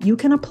 You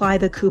can apply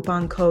the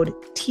coupon code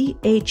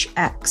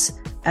THX,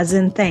 as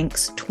in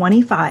thanks,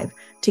 25,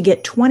 to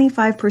get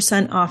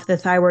 25% off the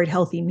Thyroid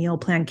Healthy Meal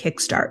Plan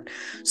Kickstart.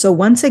 So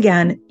once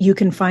again, you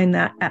can find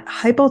that at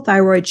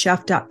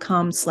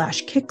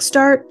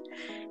hypothyroidchef.com/kickstart,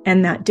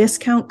 and that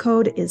discount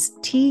code is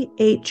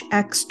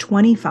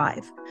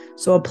THX25.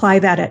 So apply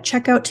that at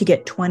checkout to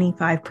get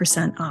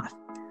 25% off.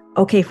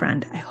 Okay,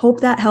 friend, I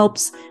hope that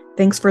helps.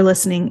 Thanks for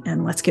listening,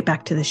 and let's get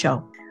back to the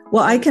show.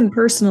 Well, I can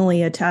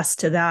personally attest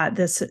to that.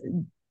 This,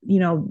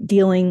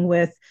 dealing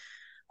with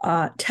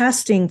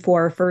testing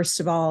for,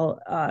 first of all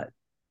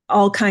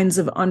kinds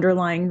of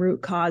underlying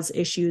root cause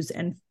issues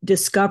and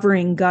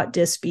discovering gut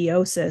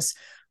dysbiosis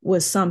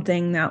was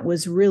something that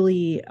was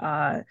really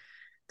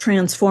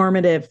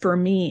transformative for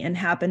me and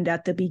happened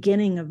at the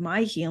beginning of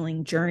my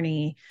healing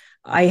journey.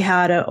 I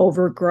had an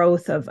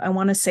overgrowth of, I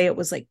want to say it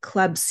was like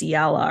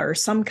Klebsiella or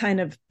some kind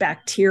of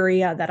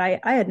bacteria that I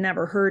had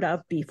never heard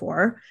of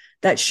before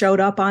that showed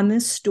up on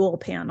this stool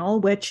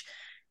panel, which,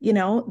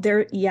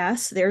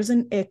 there's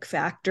an ick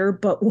factor,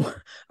 but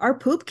our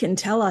poop can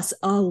tell us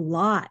a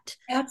lot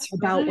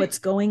about what's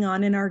going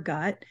on in our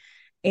gut.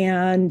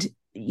 And,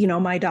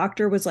 my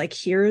doctor was like,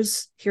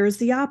 here's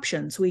the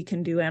options. We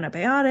can do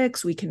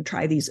antibiotics. We can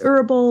try these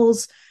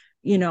herbals.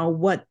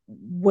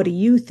 What do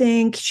you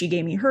think? She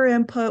gave me her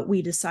input.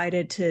 We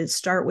decided to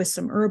start with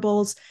some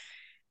herbals.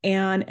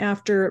 And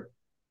after,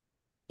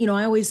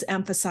 I always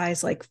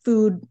emphasize like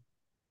food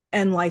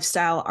and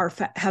lifestyle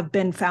have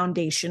been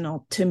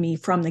foundational to me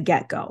from the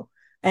get-go.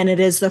 And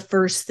it is the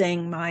first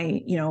thing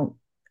my,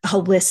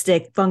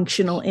 holistic,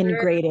 functional,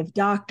 integrative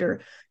doctor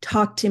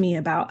talked to me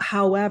about.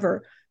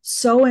 However,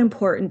 so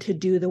important to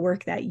do the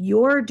work that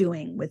you're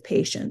doing with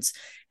patients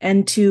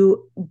and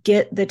to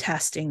get the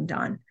testing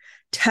done.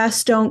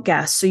 Test, don't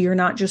guess. So you're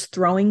not just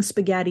throwing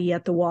spaghetti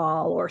at the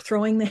wall or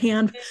throwing the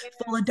hand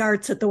full of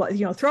darts at the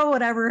wall, throw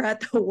whatever at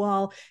the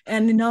wall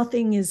and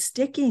nothing is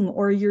sticking,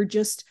 or you're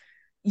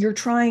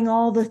trying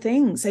all the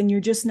things and you're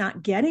just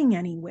not getting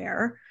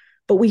anywhere.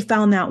 But we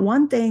found that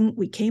one thing,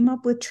 we came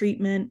up with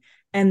treatment,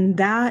 and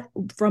that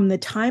from the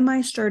time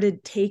I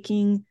started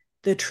taking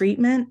the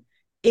treatment,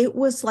 it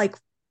was like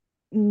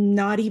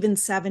not even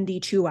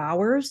 72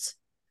 hours.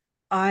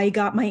 I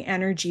got my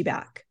energy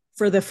back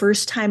for the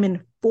first time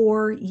in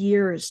 4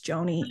 years,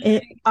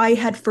 Joni. I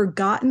had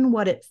forgotten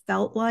what it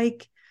felt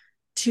like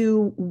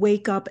to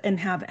wake up and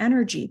have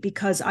energy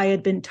because I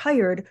had been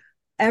tired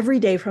every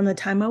day from the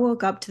time I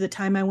woke up to the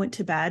time I went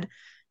to bed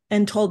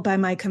and told by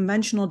my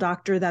conventional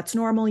doctor that's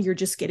normal, you're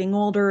just getting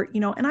older,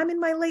 and I'm in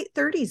my late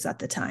 30s at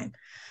the time.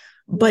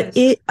 But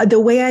Yes. the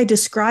way I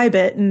describe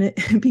it,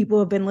 and people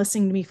have been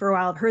listening to me for a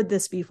while, have heard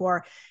this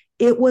before.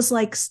 It was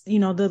like,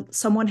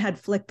 someone had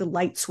flicked the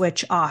light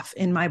switch off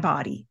in my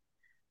body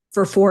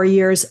for 4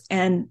 years,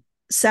 and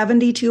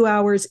 72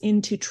 hours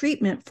into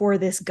treatment for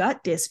this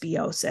gut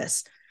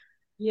dysbiosis,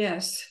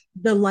 Yes.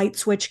 the light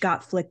switch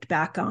got flicked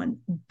back on.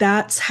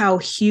 That's how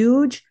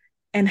huge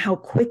and how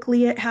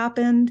quickly it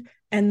happened.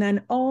 And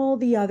then all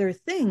the other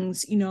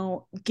things,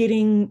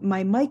 getting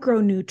my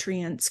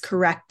micronutrients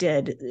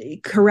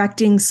corrected,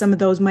 correcting some of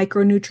those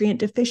micronutrient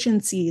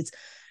deficiencies,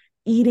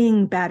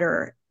 eating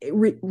better,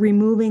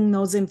 removing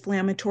those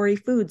inflammatory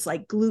foods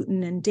like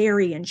gluten and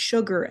dairy and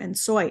sugar and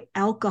soy,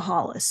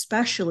 alcohol,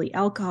 especially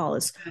alcohol,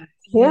 is Yeah.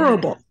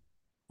 horrible, Yeah.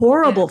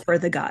 horrible for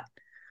the gut.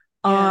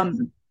 Yeah.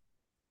 Um,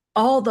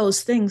 all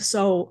those things.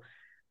 So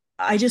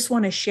I just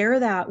want to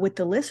share that with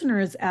the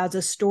listeners as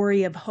a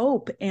story of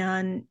hope.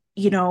 And,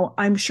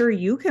 I'm sure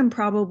you've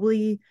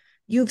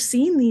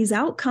seen these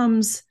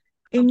outcomes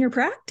in your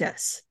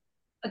practice.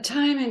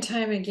 Time and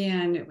time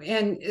again.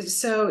 And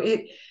so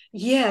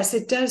yes,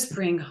 it does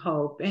bring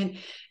hope. And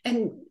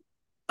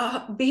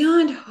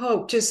beyond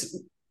hope, just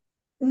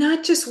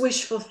not just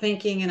wishful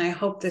thinking and I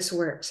hope this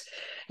works.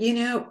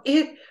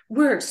 It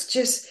works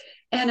just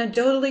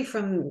anecdotally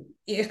from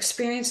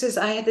experiences.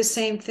 I had the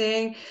same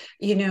thing.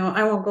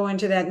 I won't go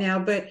into that now,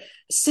 but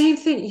same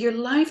thing. Your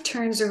life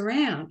turns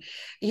around,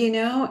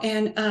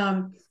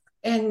 and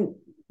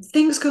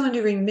things go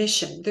into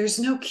remission. There's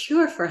no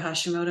cure for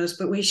Hashimoto's,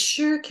 but we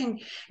sure can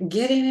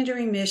get into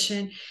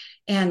remission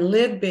and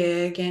live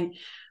big. And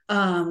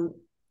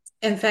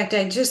in fact,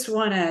 I just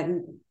want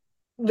to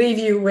leave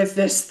you with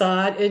this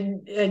thought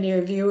and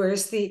your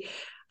viewers.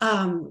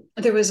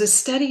 There was a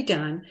study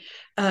done.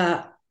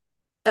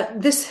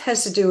 This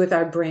has to do with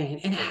our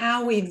brain and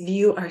how we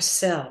view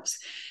ourselves,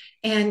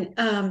 and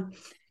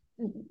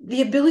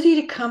the ability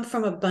to come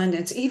from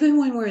abundance, even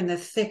when we're in the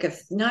thick of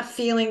not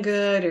feeling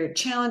good or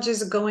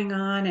challenges going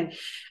on.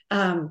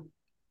 And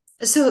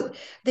so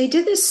they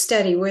did this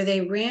study where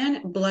they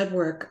ran blood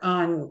work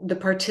on the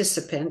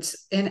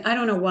participants, and I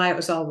don't know why it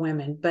was all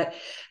women, but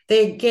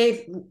they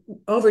gave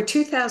over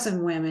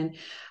 2,000 women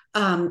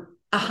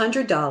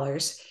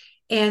 $100,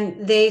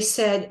 and they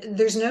said,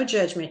 "There's no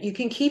judgment. You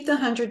can keep the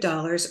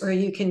 $100, or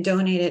you can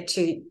donate it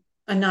to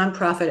a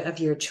nonprofit of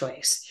your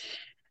choice."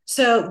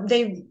 So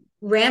they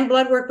ran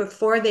blood work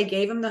before they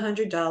gave them the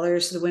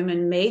 $100. The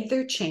women made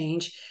their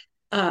change,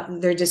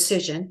 their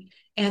decision,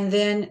 and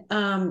then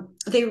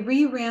they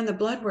reran the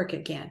blood work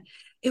again.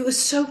 It was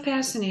so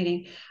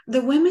fascinating.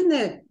 The women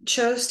that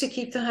chose to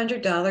keep the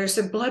 $100,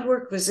 their blood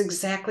work was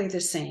exactly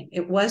the same.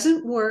 It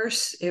wasn't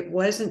worse, it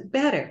wasn't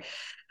better,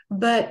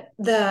 but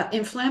the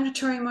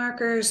inflammatory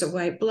markers, the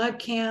white blood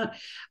count,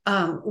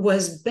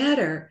 was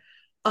better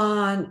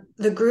on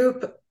the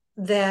group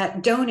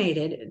that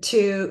donated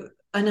to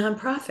a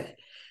nonprofit.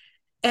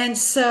 And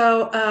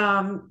so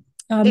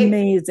it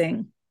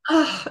Amazing.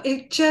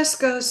 it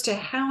just goes to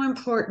how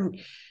important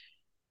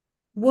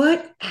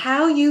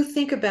how you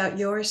think about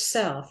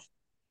yourself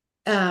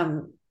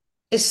um,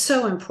 is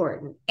so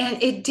important.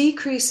 And it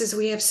decreases.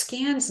 We have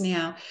scans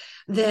now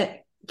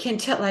that can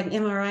tell, like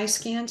MRI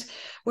scans,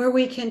 where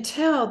we can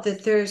tell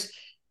that there's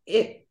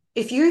it.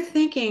 If you're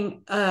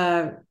thinking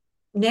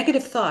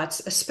negative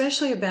thoughts,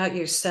 especially about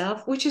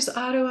yourself, which is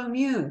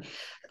autoimmune.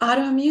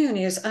 Autoimmune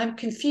is I'm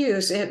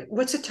confused.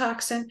 What's a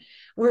toxin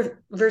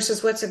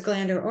versus what's a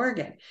gland or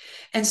organ?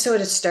 And so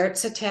it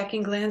starts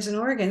attacking glands and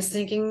organs,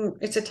 thinking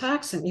it's a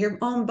toxin, your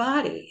own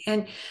body.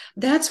 And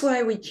that's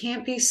why we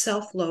can't be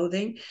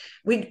self-loathing.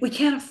 We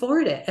can't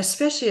afford it,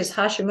 especially as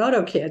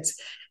Hashimoto kids.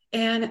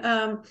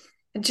 And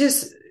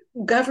just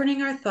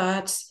governing our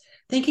thoughts,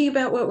 thinking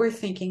about what we're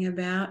thinking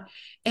about,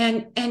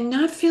 and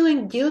not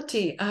feeling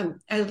guilty.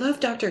 I love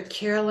Dr.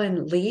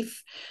 Carolyn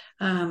Leaf.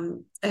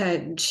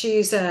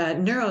 She's a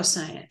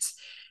neuroscience,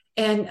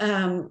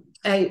 and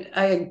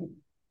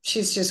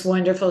she's just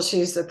wonderful.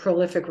 She's a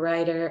prolific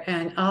writer,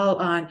 and all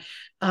on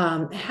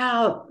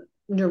how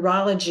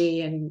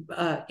neurology and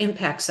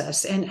impacts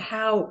us, and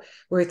how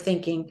we're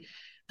thinking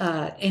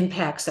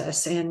impacts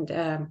us.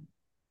 And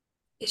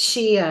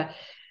she uh,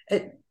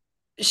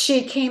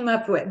 she came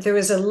up with, there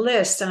was a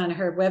list on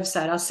her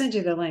website. I'll send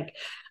you the link.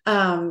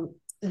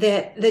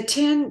 That the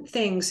 10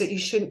 things that you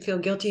shouldn't feel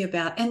guilty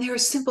about. And there are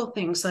simple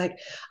things like,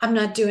 I'm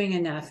not doing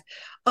enough.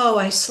 Oh,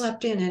 I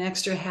slept in an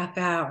extra half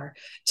hour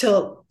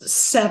till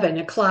 7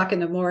 o'clock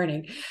in the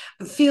morning,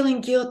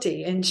 feeling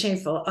guilty and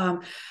shameful.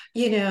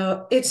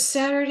 It's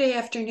Saturday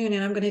afternoon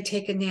and I'm going to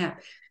take a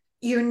nap.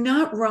 You're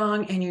not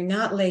wrong and you're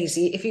not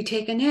lazy if you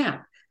take a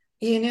nap,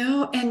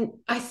 and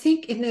I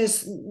think in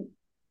this,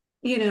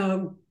 you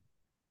know,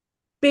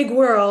 big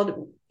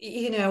world,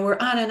 we're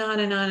on and on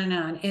and on and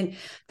on. And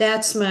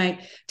that's my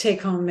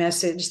take home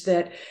message,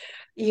 that,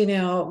 you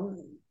know,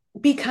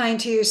 be kind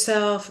to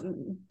yourself,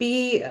 don't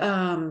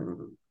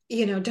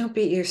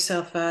beat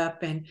yourself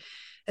up. And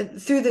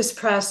through this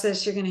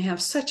process, you're going to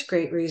have such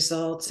great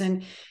results.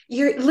 And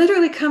you're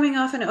literally coming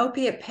off an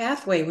opiate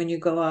pathway when you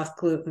go off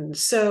gluten.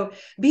 So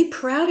be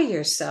proud of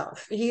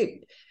yourself. You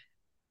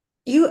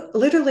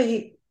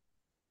literally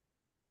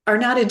are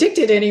not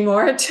addicted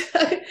anymore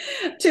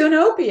to an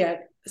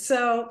opiate.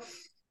 So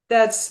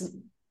that's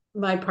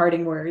my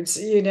parting words.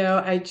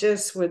 I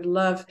just would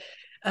love,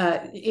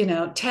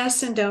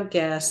 test and don't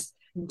guess.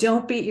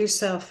 Don't beat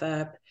yourself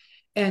up,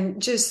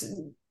 and just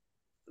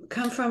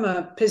come from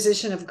a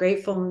position of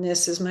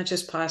gratefulness as much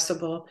as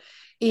possible,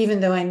 even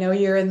though I know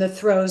you're in the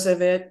throes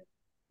of it,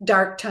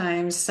 dark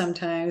times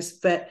sometimes,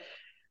 but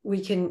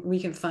we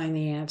can find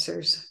the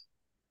answers.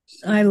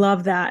 I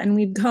love that. And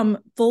we've come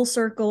full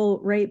circle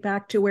right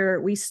back to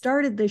where we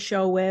started the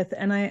show with.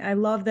 And I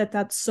love that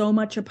that's so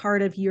much a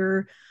part of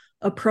your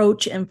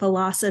approach and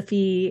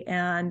philosophy.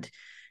 And,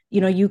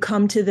 you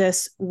come to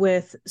this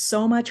with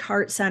so much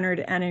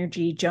heart-centered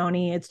energy,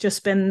 Joni. It's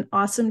just been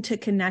awesome to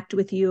connect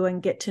with you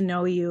and get to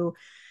know you.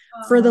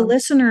 For the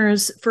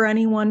listeners, for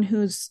anyone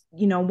who's,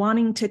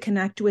 wanting to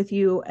connect with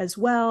you as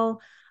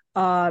well,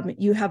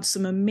 you have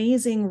some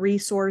amazing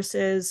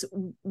resources.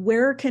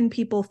 Where can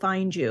people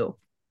find you?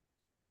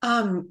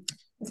 At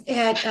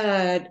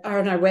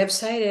on our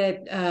website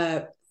at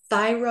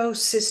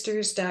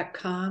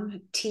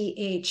thyrosisters.com,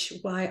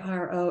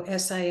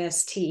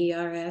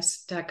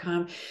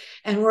 thyrosisters.com,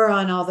 and we're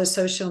on all the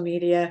social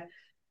media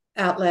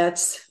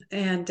outlets.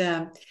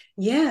 And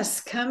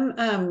yes, come.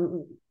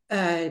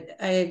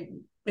 I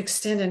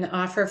extend an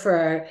offer for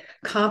a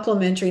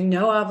complimentary,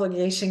 no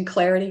obligation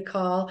clarity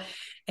call,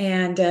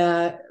 and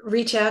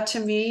reach out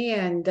to me,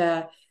 and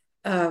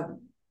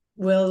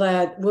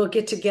we'll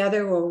get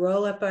together. We'll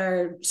roll up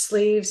our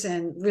sleeves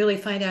and really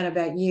find out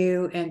about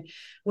you and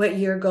what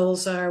your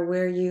goals are,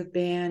 where you've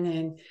been.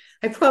 And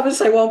I promise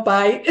I won't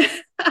bite.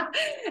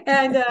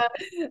 And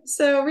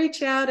so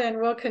reach out and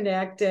we'll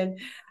connect. And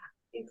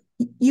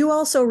you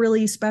also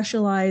really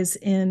specialize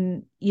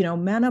in,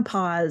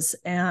 menopause.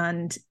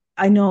 And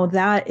I know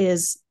that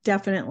is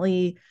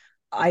definitely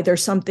either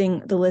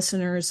something the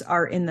listeners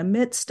are in the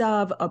midst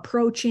of,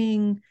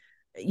 approaching,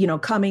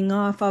 coming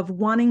off of,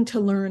 wanting to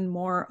learn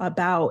more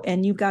about.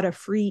 And you've got a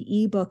free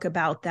ebook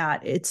about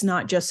that. It's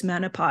not just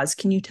menopause.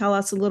 Can you tell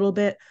us a little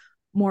bit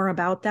more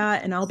about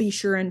that? And I'll be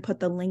sure and put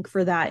the link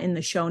for that in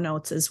the show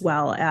notes as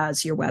well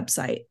as your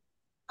website.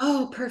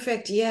 Oh,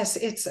 perfect. Yes,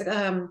 it's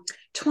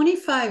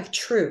 25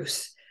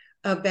 truths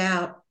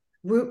about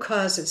root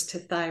causes to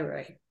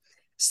thyroid.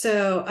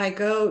 So I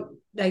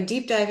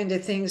deep dive into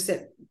things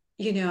that,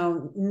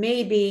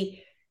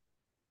 maybe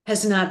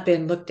has not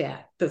been looked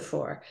at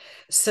before.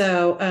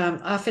 So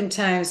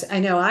oftentimes, I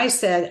know I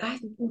said,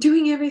 I'm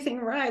doing everything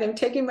right. I'm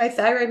taking my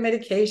thyroid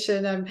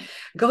medication. I'm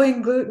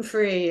going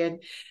gluten-free.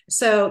 And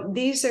so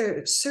these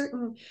are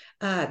certain,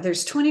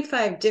 there's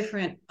 25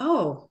 different,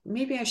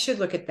 maybe I should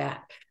look at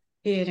that,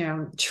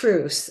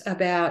 truths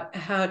about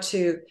how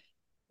to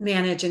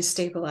manage and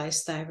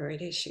stabilize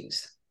thyroid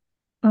issues.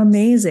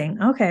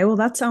 Amazing. Okay. Well,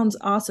 that sounds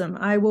awesome.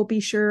 I will be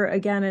sure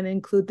again and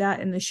include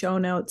that in the show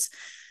notes.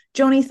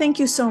 Joni, thank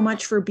you so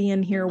much for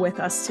being here with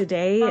us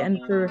today and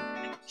for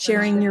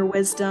sharing your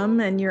wisdom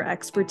and your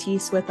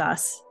expertise with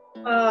us.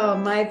 Oh,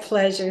 my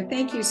pleasure.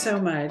 Thank you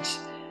so much.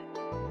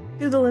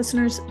 To the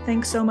listeners,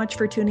 thanks so much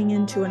for tuning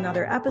in to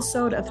another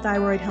episode of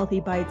Thyroid Healthy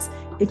Bites.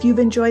 If you've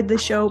enjoyed the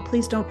show,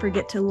 please don't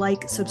forget to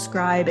like,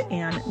 subscribe,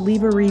 and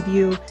leave a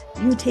review.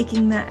 You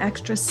taking that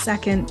extra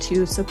second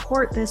to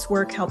support this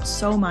work helps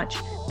so much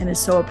and is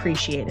so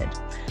appreciated.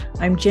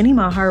 I'm Joni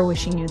Mahar,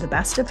 wishing you the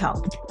best of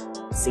health.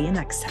 See you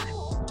next time.